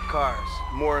 4 cars.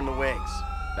 More in the wings.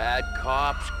 Bad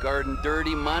cops, guarding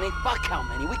dirty money. Fuck how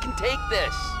many? We can take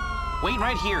this. Wait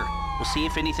right here. We'll see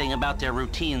if anything about their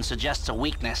routine suggests a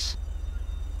weakness.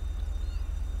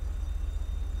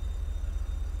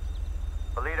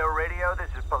 Toledo Radio, this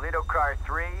is Toledo Car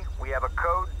 3. We have a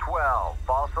code 12,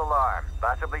 false alarm,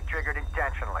 possibly triggered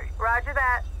intentionally. Roger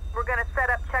that. We're gonna set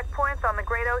up checkpoints on the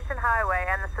Great Ocean Highway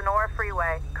and the Sonora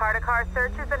Freeway. Car-to-car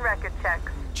searches and record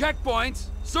checks. Checkpoints?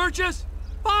 Searches?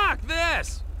 Fuck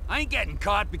this! I ain't getting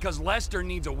caught because Lester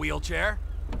needs a wheelchair.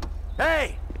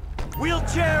 Hey!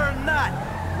 Wheelchair or not,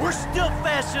 we're still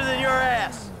faster than your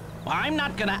ass! Well, I'm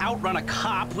not gonna outrun a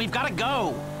cop. We've gotta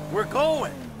go. We're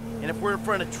going. And if we're in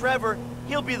front of Trevor,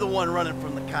 he'll be the one running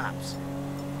from the cops.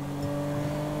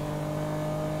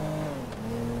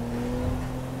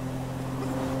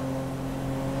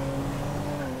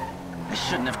 I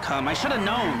shouldn't have come. I should have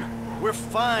known. We're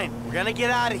fine. We're gonna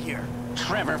get out of here.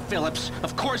 Trevor Phillips,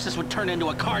 of course this would turn into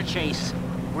a car chase.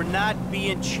 We're not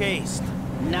being chased.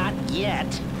 Not yet.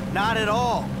 Not at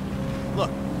all. Look,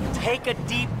 take a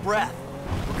deep breath.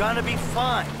 We're gonna be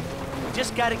fine. We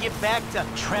just gotta get back to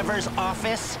Trevor's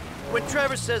office. When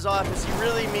Trevor says office, he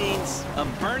really means... A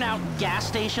burnout gas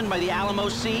station by the Alamo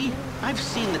Sea? I've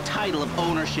seen the title of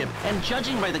ownership, and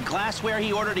judging by the glassware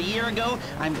he ordered a year ago,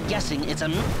 I'm guessing it's a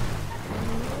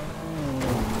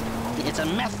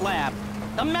meth lab.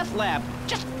 A meth lab.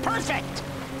 Just perfect!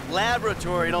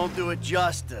 Laboratory don't do it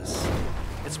justice.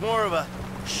 It's more of a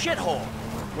shithole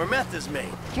where meth is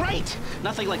made. Right!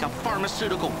 Nothing like a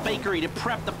pharmaceutical bakery to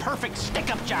prep the perfect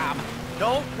stick-up job.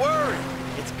 Don't worry.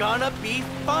 It's gonna be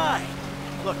fine.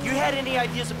 Look, you had any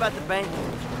ideas about the bank?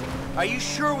 Are you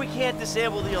sure we can't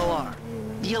disable the alarm?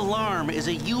 The alarm is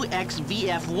a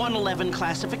UXVF 111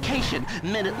 classification,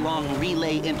 minute-long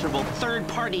relay interval,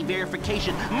 third-party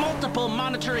verification, multiple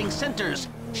monitoring centers.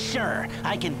 Sure,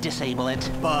 I can disable it.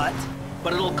 But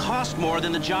it'll cost more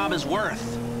than the job is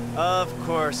worth. Of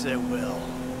course it will.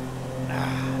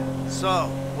 So,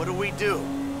 what do?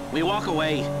 We walk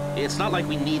away. It's not like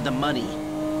we need the money.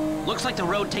 Looks like the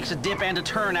road takes a dip and a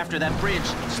turn after that bridge.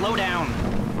 Slow down.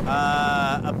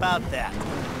 About that.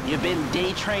 You've been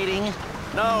day trading?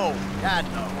 No, God,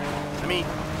 no. I mean,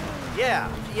 yeah,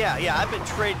 I've been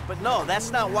trading, but no, that's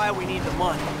not why we need the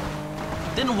money.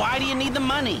 Then why do you need the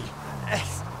money? All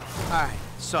right,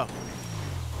 so,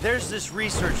 there's this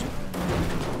research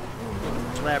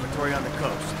laboratory on the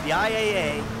coast. The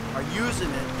IAA are using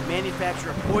it to manufacture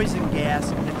a poison gas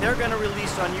that they're gonna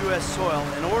release on U.S. soil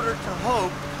in order to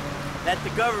hope that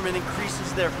the government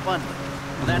increases their funding.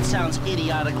 Well, that sounds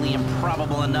idiotically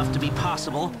improbable enough to be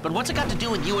possible, but what's it got to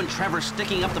do with you and Trevor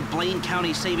sticking up the Blaine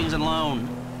County Savings and Loan?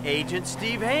 Agent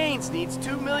Steve Haynes needs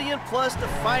 $2 million plus to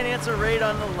finance a raid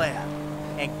on the lab.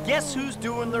 And guess who's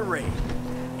doing the raid?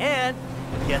 And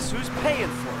guess who's paying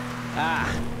for it?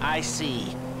 Ah, I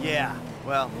see. Yeah,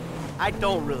 well, I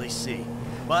don't really see.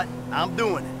 But I'm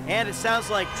doing it. And it sounds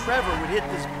like Trevor would hit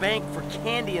this bank for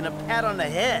candy and a pat on the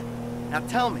head. Now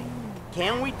tell me,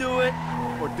 can we do it,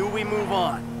 or do we move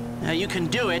on? Now, you can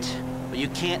do it, but you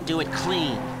can't do it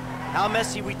clean. How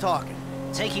messy we talking?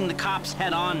 Taking the cops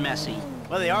head-on messy.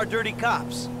 Well, they are dirty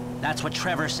cops. That's what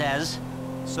Trevor says.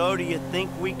 So do you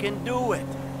think we can do it?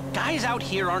 Guys out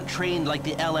here aren't trained like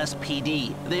the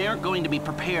LSPD. They aren't going to be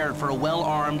prepared for a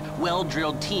well-armed,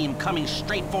 well-drilled team coming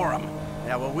straight for them.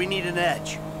 Yeah, well, we need an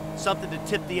edge. Something to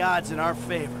tip the odds in our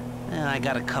favor. I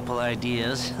got a couple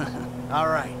ideas. All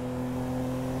right.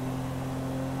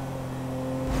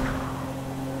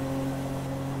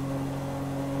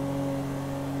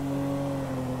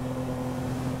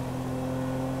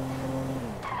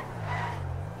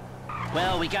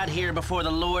 Well, we got here before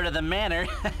the Lord of the Manor.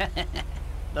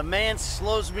 The man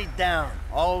slows me down.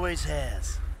 Always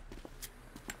has.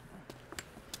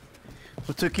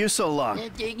 What took you so long?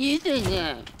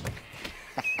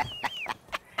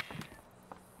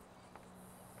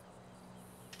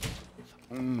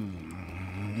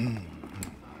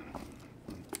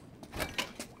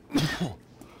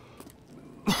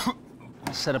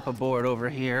 I'll set up a board over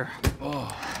here.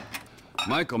 Oh,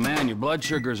 Michael, man, your blood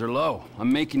sugars are low.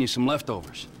 I'm making you some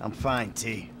leftovers. I'm fine,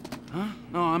 T. Huh?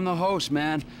 No, I'm the host,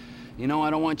 man. You know,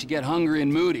 I don't want you to get hungry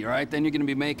and moody, right? Then you're gonna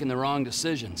be making the wrong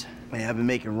decisions. Man, I've been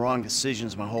making wrong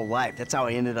decisions my whole life. That's how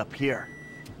I ended up here.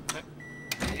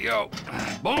 Here you go.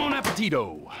 Bon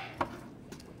appetito.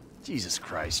 Jesus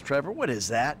Christ, Trevor, what is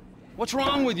that? What's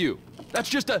wrong with you? That's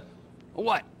just a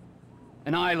what?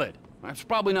 An eyelid. That's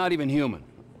probably not even human.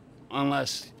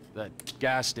 Unless that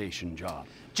gas station job.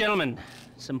 Gentlemen,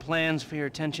 some plans for your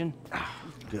attention?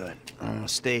 Good. I'm gonna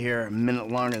stay here a minute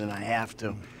longer than I have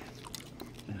to.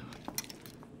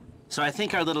 So I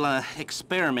think our little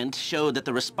experiment showed that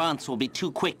the response will be too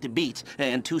quick to beat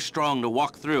and too strong to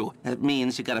walk through. That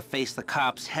means you gotta face the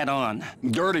cops head on.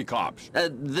 Dirty cops. The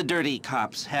dirty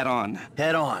cops head on.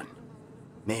 Head on?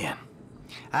 Man,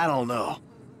 I don't know.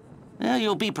 Well,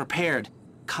 you'll be prepared.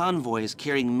 Convoys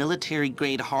carrying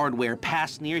military-grade hardware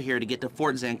pass near here to get to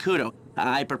Fort Zancudo.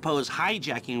 I propose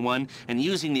hijacking one and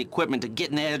using the equipment to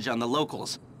get an edge on the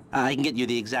locals. I can get you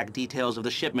the exact details of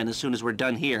the shipment as soon as we're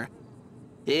done here.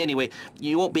 Anyway,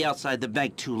 you won't be outside the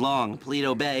bank too long.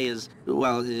 Paleto Bay is,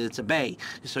 well, it's a bay,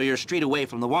 so you're a street away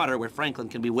from the water where Franklin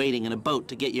can be waiting in a boat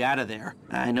to get you out of there.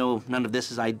 I know none of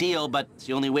this is ideal, but it's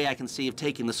the only way I can see of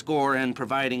taking the score and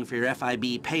providing for your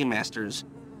FIB paymasters.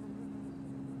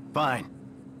 Fine.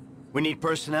 We need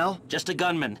personnel? Just a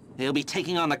gunman. He'll be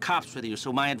taking on the cops with you,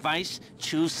 so my advice,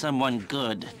 choose someone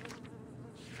good.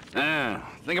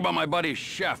 Think about my buddy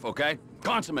Chef, okay?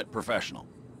 Consummate professional.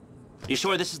 You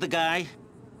sure this is the guy?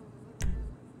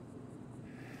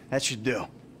 That should do.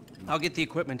 I'll get the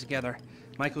equipment together.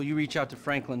 Michael, you reach out to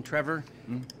Franklin. Trevor,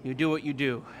 you do what you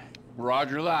do.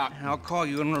 Roger that. I'll call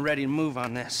you when we're ready to move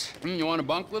on this. You want to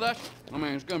bunk with us? I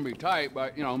mean, it's gonna be tight,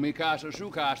 but, you know, mi casa, su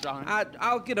casa.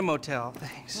 I'll get a motel,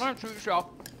 thanks. All right, suit yourself.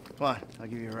 Come on, I'll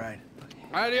give you a ride.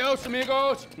 Adios,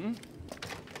 amigos.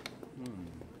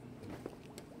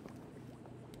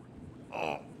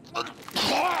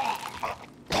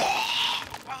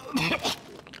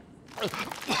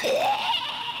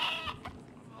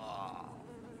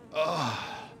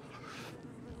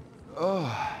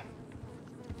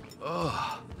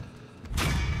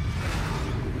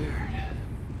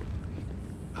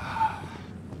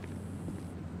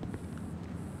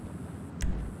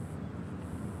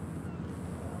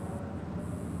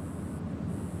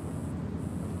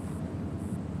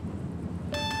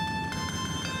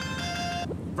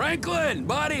 Franklin,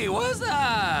 buddy, what's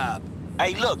up?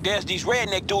 Hey, look, there's these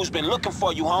redneck dudes been looking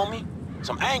for you, homie.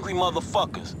 Some angry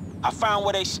motherfuckers. I found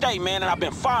where they stay, man, and I've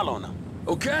been following them.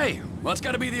 Okay, well, it's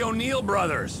gotta be the O'Neill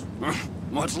brothers.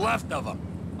 What's left of them.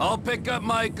 I'll pick up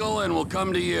Michael and we'll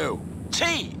come to you.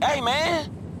 T, hey, man.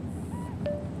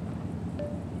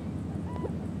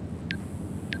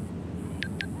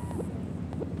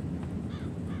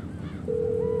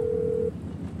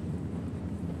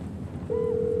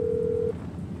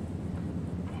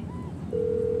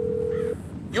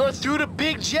 You're through to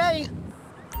Big J.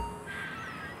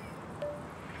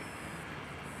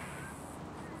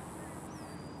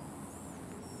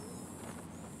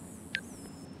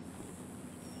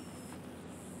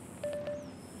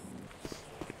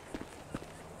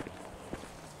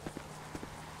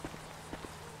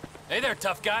 Hey there,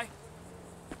 tough guy.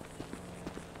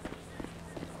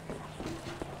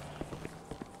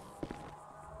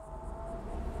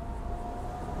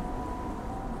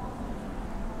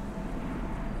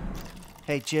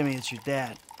 Hey, Jimmy, it's your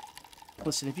dad.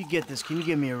 Listen, if you get this, can you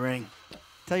give me a ring?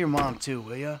 Tell your mom, too,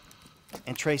 will ya?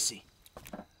 And Tracy.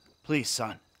 Please,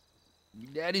 son.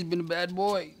 Daddy's been a bad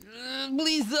boy.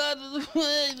 Please, son.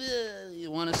 You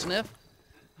want to sniff?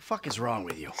 The fuck is wrong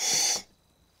with you?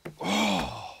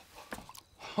 Oh.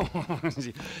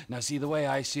 Now, see, the way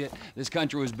I see it, this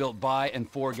country was built by and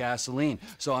for gasoline.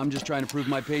 So I'm just trying to prove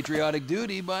my patriotic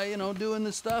duty by, you know, doing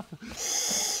this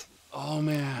stuff. Oh,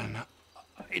 man.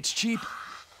 It's cheap,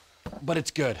 but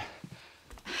it's good.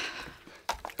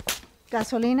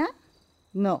 Gasolina?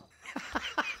 No.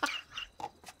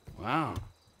 Wow.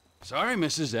 Sorry,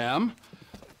 Mrs. M.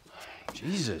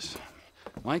 Jesus.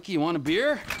 Mikey, you want a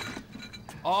beer?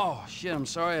 Oh, shit, I'm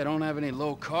sorry I don't have any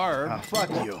low carb. Fuck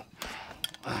you.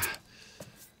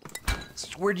 So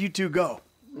where'd you two go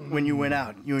when you went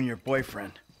out, you and your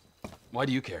boyfriend? Why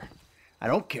do you care? I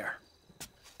don't care.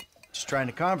 Just trying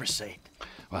to conversate.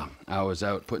 Well, I was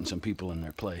out putting some people in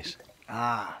their place.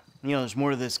 Ah, you know, there's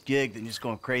more to this gig than just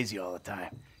going crazy all the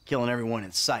time, killing everyone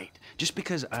in sight. Just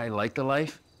because I like the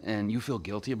life and you feel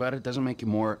guilty about it doesn't make you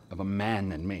more of a man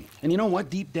than me. And you know what?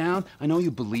 Deep down, I know you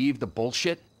believe the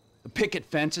bullshit. The picket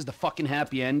fences, the fucking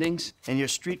happy endings. And your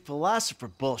street philosopher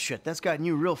bullshit, that's gotten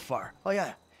you real far. Oh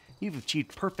yeah, you've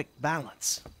achieved perfect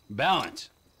balance. Balance?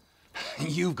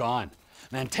 You've gone.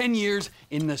 Man, 10 years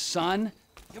in the sun,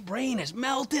 your brain is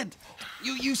melted.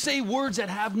 You say words that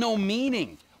have no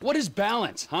meaning. What is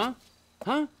balance, huh?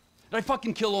 Huh? Did I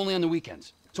fucking kill only on the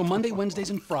weekends? So Monday, Wednesdays,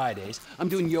 and Fridays, I'm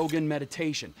doing yoga and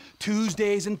meditation.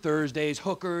 Tuesdays and Thursdays,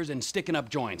 hookers and sticking up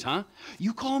joints, huh?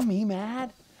 You call me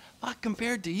mad? Fuck,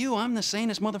 compared to you, I'm the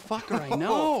sanest motherfucker I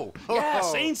know. Yeah,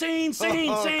 sane.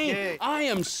 Okay. I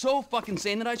am so fucking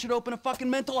sane that I should open a fucking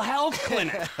mental health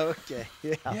clinic. Okay,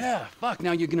 yeah. Yeah, fuck,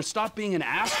 now you're gonna stop being an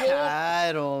asshole?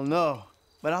 I don't know,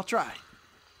 but I'll try.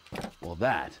 Well,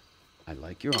 that, I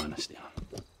like your honesty on.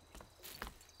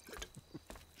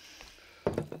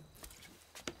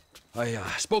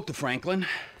 I spoke to Franklin.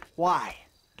 Why?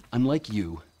 Unlike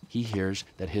you, he hears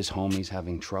that his homie's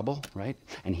having trouble, right?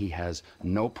 And he has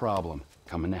no problem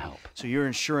coming to help. So you're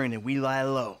ensuring that we lie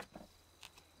low.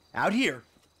 Out here,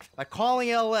 by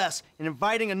calling LS and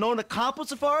inviting a known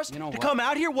accomplice of ours to come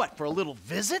out here, what, for a little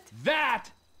visit? That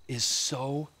is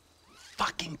so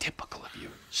fucking typical of you.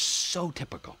 So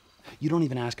typical. You don't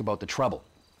even ask about the trouble.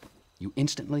 You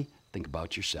instantly think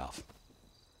about yourself.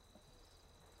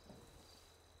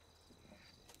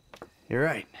 You're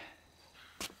right.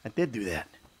 I did do that.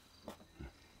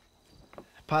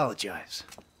 Apologize.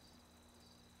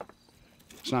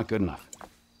 It's not good enough.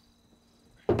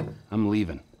 I'm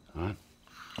leaving, huh?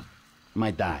 I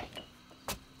might die.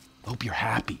 Hope you're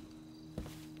happy.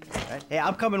 Right. Hey,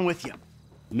 I'm coming with you.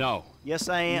 No. Yes,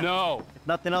 I am. No. If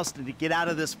nothing else, to get out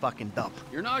of this fucking dump.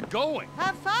 You're not going.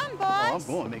 Have fun, boys. Oh, I'm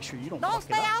going. Make sure you don't fuck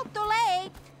stay it up. out too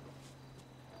late.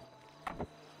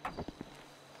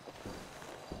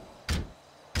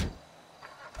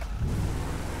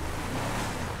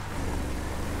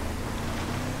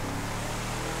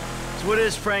 So what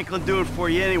is Franklin doing for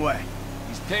you anyway?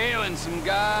 He's tailing some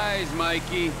guys,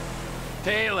 Mikey.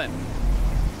 Tailing.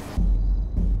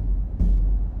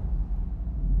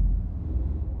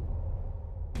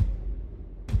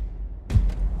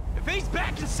 If he's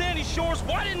back in Sandy Shores,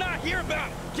 why didn't I hear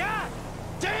about it? God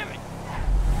damn it!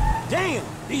 Damn,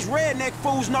 these redneck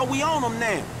fools know we own them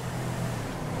now.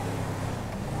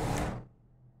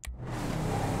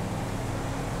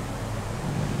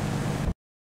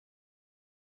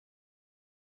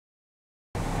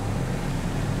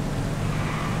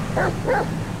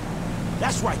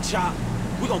 That's right, Chop.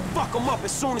 We gonna fuck them up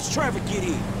as soon as Trevor get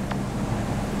in.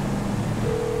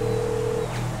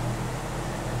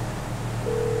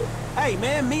 Hey,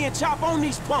 man, me and Chop on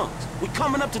these punks. We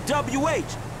coming up to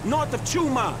WH, north of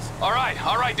Chumas. All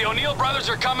right. The O'Neill brothers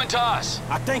are coming to us.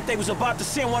 I think they was about to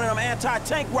send one of them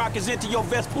anti-tank rockets into your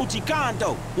Vespucci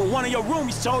condo when one of your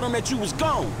roomies told them that you was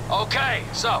gone. Okay,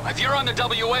 so if you're on the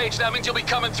WH, that means you'll be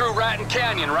coming through Ratton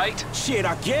Canyon, right? Shit,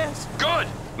 I guess. Good.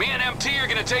 Me and MT are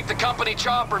gonna take the company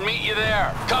chopper and meet you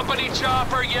there. Company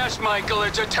chopper, yes, Michael,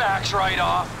 it's a tax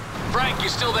write-off. Frank, you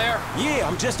still there? Yeah,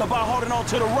 I'm just about holding on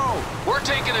to the road. We're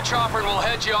taking the chopper and we'll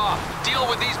head you off. Deal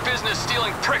with these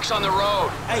business-stealing pricks on the road.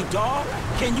 Hey, dawg,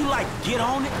 can you, like, get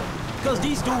on it? Because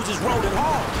these dudes is rolling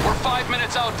hard. We're 5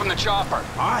 minutes out from the chopper.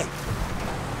 All right.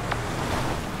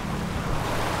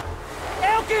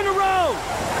 Elk in the road!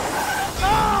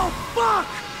 Oh,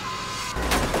 fuck!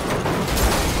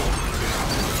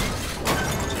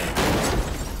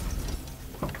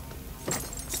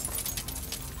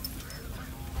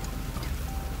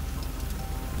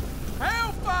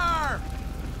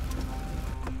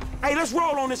 Hey, let's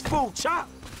roll on this fool, Chop.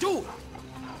 Do it.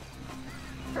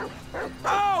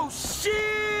 Oh,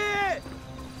 shit!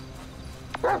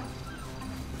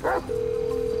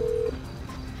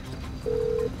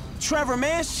 Trevor,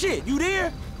 man, shit, you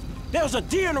there? There was a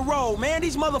deer in the road, man.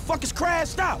 These motherfuckers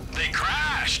crashed out. They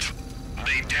crashed?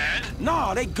 They dead?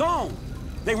 Nah, they gone.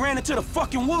 They ran into the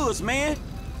fucking woods, man.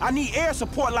 I need air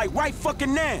support like right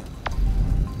fucking now.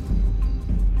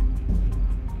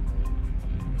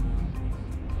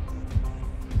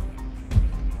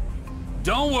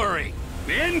 Don't worry.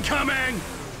 Incoming!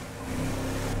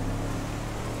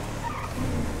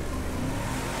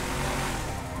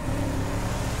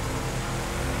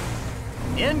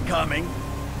 Incoming?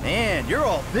 Man, you're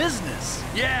all business.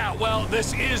 Yeah, well,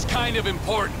 this is kind of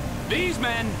important. These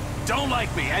men don't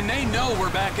like me, and they know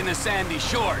we're back in the Sandy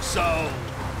Shore, so...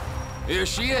 Here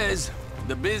she is,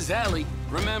 the Biz Alley.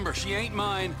 Remember, she ain't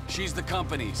mine, she's the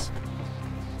company's.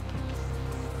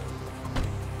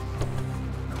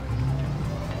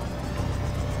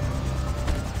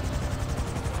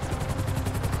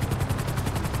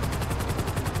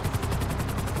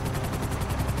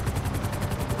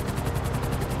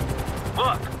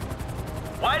 Look,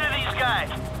 why do these guys,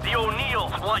 the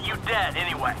O'Neills, want you dead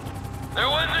anyway? There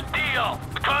was a deal.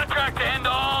 The contract to end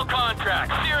all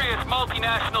contracts. Serious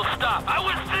multinational stuff. I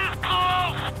was this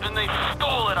close! and they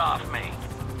stole it off me.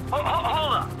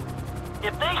 Hold up.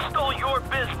 If they stole your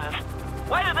business,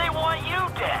 why do they want you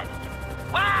dead?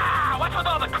 Wow, what's with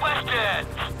all the questions?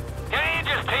 Can't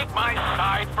you just take my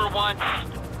side for once?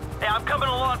 Hey, I'm coming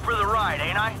along for the ride,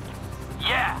 ain't I?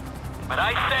 Yeah, but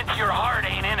I sense your heart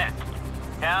ain't in it.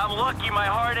 Yeah, I'm lucky my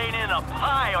heart ain't in a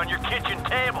pie on your kitchen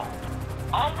table.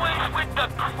 Always with the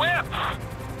quips.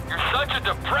 You're such a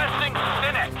depressing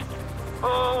cynic.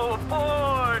 Oh,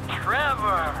 poor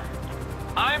Trevor.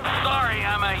 I'm sorry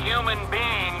I'm a human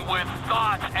being with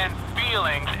thoughts and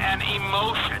feelings and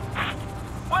emotions.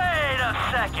 Wait a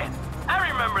second.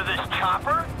 I remember this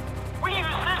chopper. We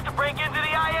used this to break into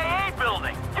the IAA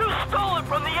building. You stole it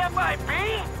from the FIB?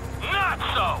 Not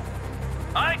so.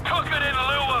 I took it in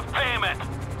lieu of payment.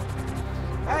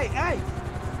 Hey,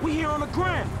 we here on the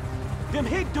ground. Them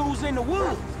hick dudes in the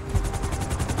woods.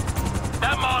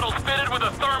 That model's fitted with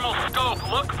a thermal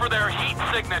scope. Look for their heat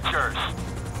signatures.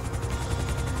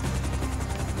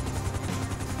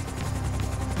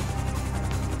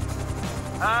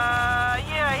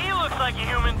 Yeah, he looks like a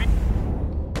human being.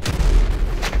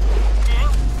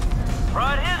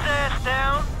 Brought his ass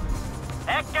down.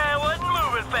 That guy wasn't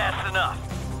moving fast enough.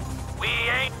 We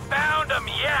ain't found him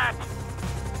yet.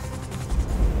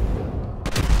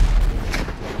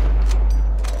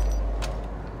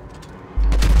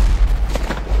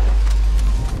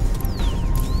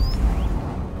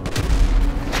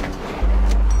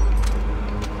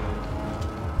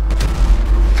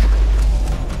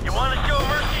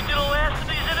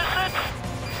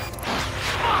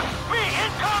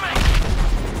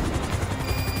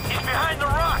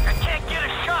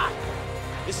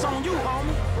 It's on you,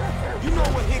 homie. You know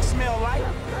what Hicks smell like.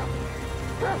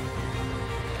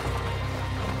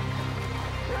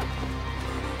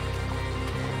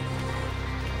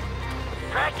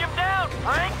 Track him down,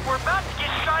 Frank. We're about to get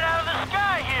shot out of the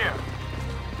sky here.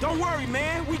 Don't worry,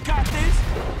 man. We got this.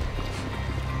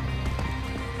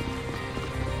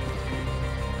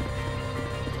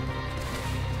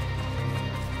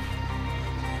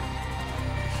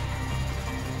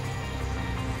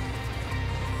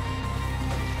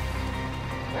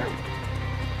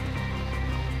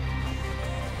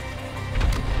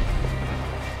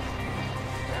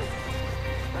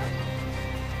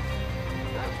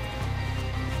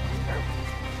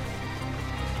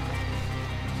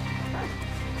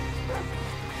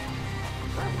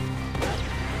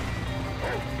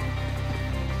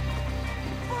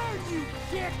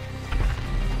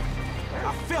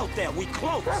 I felt that. We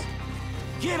close.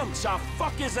 Get him, Chop.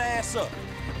 Fuck his ass up.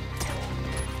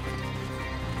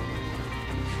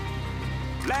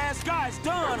 Last guy's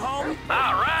done, homie.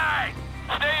 All right.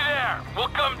 Stay there. We'll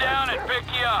come down and pick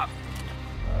you up.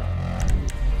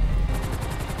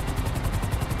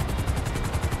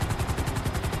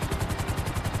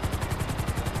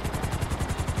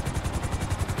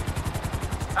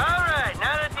 All right.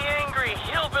 Now that the angry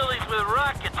hillbillies with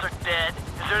rockets are dead,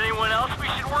 is there anyone else we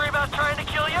should worry about trying to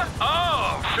kill you?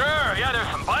 Oh, sure. Yeah, there's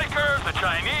some bikers, the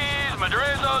Chinese,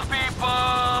 Madrizo's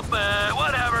people, but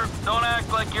whatever. Don't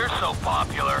act like you're so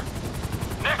popular.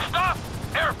 Next stop,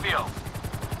 airfield.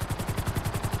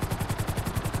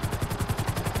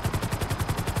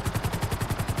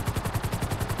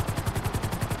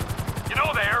 You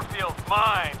know the airfield's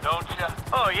mine, don't you?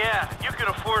 Oh, yeah. You can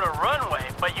afford a runway,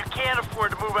 but you can't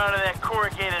afford to move out of that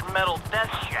corrugated metal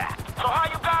death shack. So how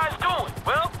you guys doing?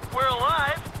 Well, we're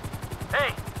alive.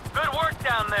 Hey, good work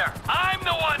down there. I'm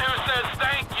the one who says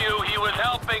thank you. He was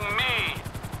helping me.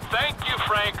 Thank you,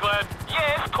 Franklin.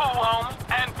 Yeah, it's cool, homie.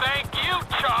 And thank you,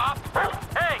 Chop.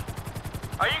 Hey,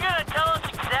 are you gonna tell us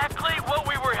exactly what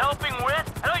we were helping with?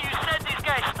 I know you said these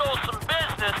guys stole some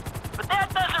business, but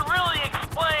that doesn't really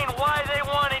explain why they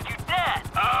wanted you dead.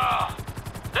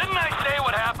 Didn't I say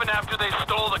what happened after they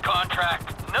stole the contract?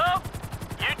 Nope,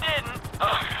 you didn't.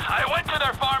 I went to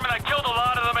their farm and I killed a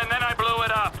lot of them and then I blew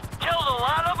it up. Killed a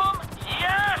lot of them?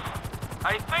 Yes!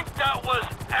 I think that was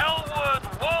Elwood,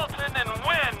 Walton, and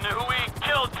Wynn who we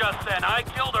killed just then. I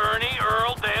killed Ernie,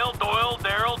 Earl, Dale, Doyle,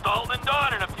 Daryl, Dalton, and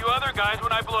Don, and a few other guys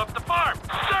when I blew up the farm.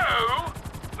 So,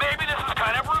 maybe this is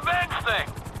kind of a revenge thing.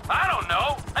 I don't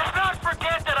know. Let's not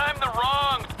forget that I'm the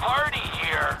wronged party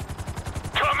here.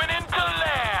 Coming into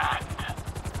land.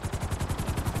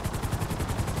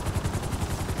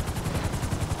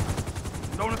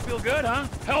 Don't it feel good, huh?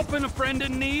 Helping a friend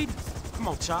in need? Come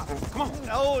on, Chop. Come on.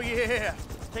 Oh, yeah.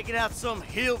 Taking out some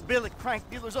hillbilly crank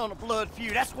dealers on a blood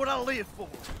feud. That's what I live for.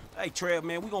 Hey, Trev,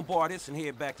 man, we gonna borrow this and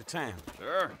head back to town.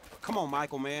 Sure. Come on,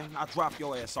 Michael, man. I'll drop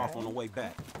your ass off on the way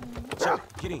back. Chop,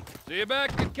 get in. See you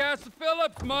back at Castle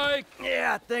Phillips, Mike.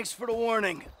 Yeah, thanks for the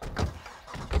warning.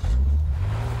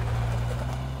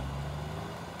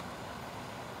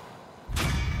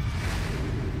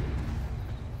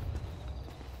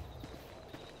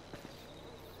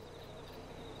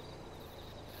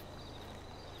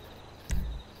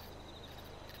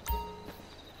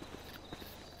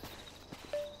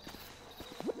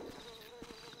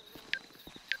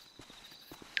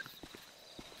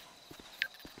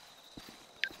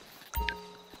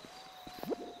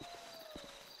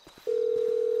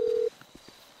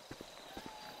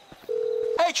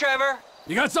 Trevor?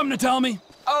 You got something to tell me?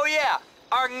 Oh, yeah.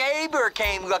 Our neighbor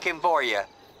came looking for you.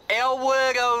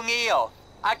 Elwood O'Neill.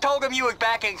 I told him you was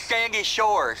back in Sandy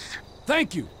Shores.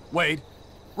 Thank you, Wade.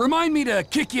 Remind me to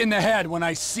kick you in the head when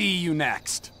I see you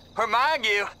next. Remind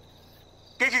you?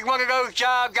 This is one of those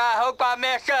jobs I hope I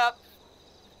mess up.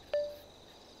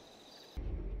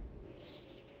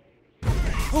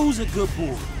 Who's a good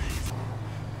boy?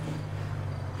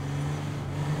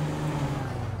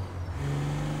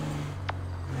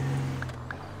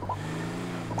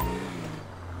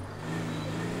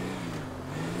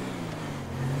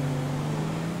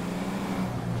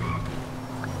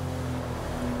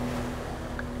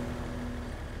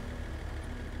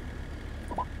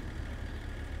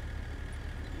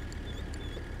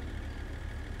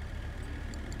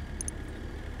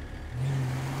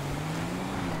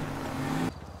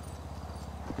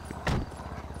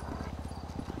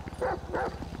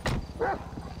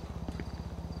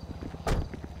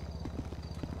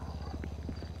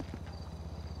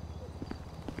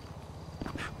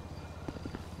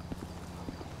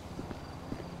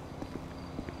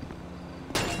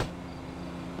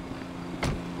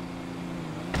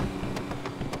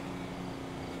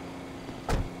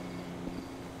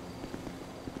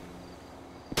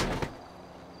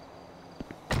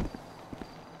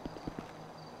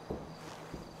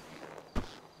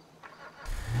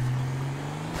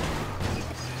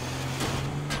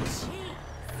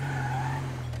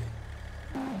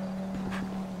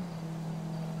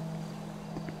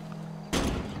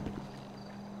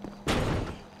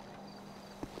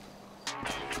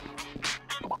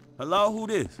 Hello, who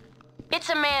this? It's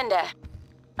Amanda.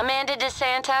 Amanda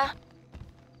DeSanta.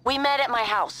 We met at my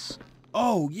house.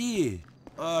 Oh, yeah.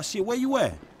 Shit, where you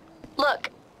at?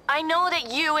 Look, I know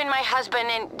that you and my husband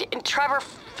and Trevor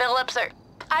Phillips are...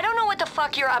 I don't know what the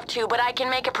fuck you're up to, but I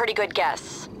can make a pretty good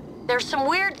guess. There's some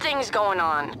weird things going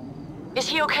on. Is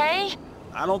he okay?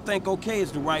 I don't think okay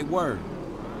is the right word.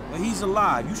 But he's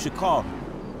alive. You should call him.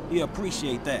 He'll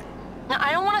appreciate that. No,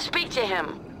 I don't want to speak to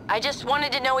him. I just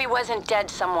wanted to know he wasn't dead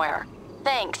somewhere.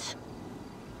 Thanks.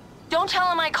 Don't tell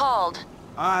him I called.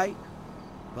 All right.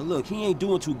 But look, he ain't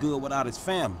doing too good without his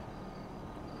family.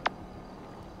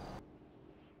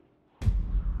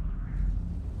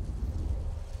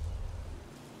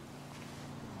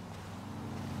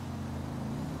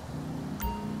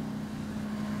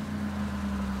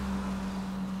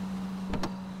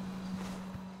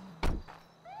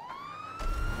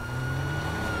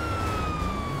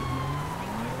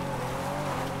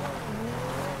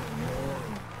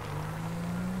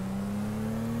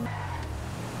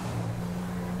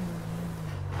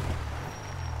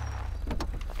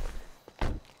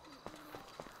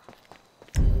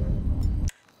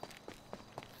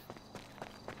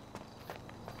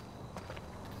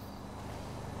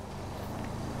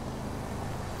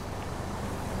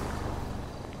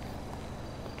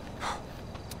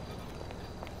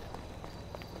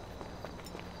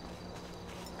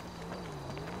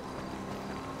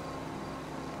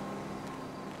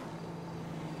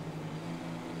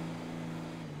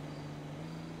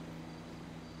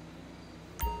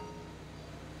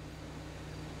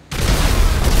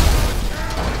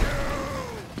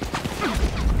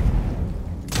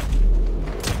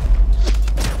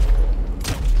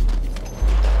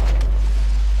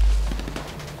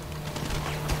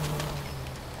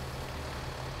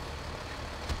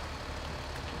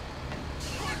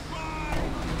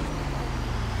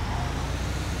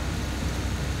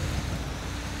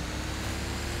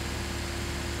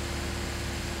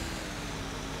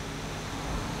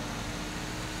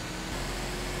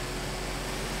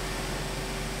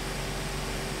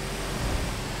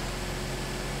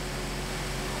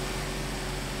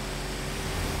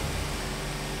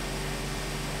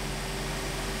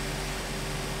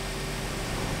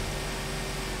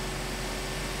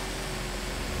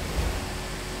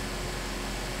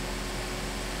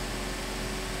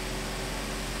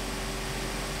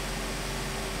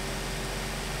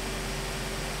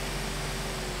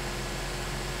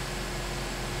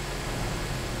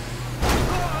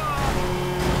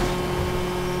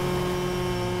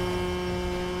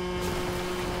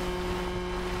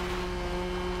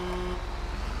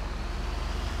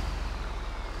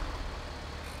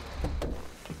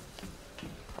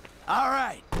 All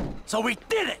right, so we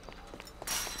did it!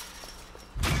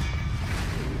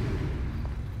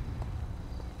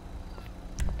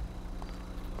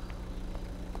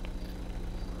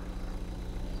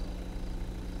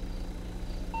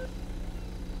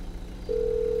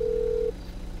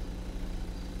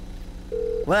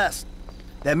 Les,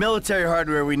 that military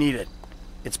hardware we needed.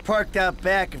 It's parked out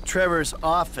back of Trevor's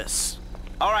office.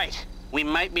 All right, We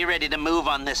might be ready to move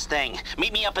on this thing.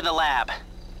 Meet me up in the lab.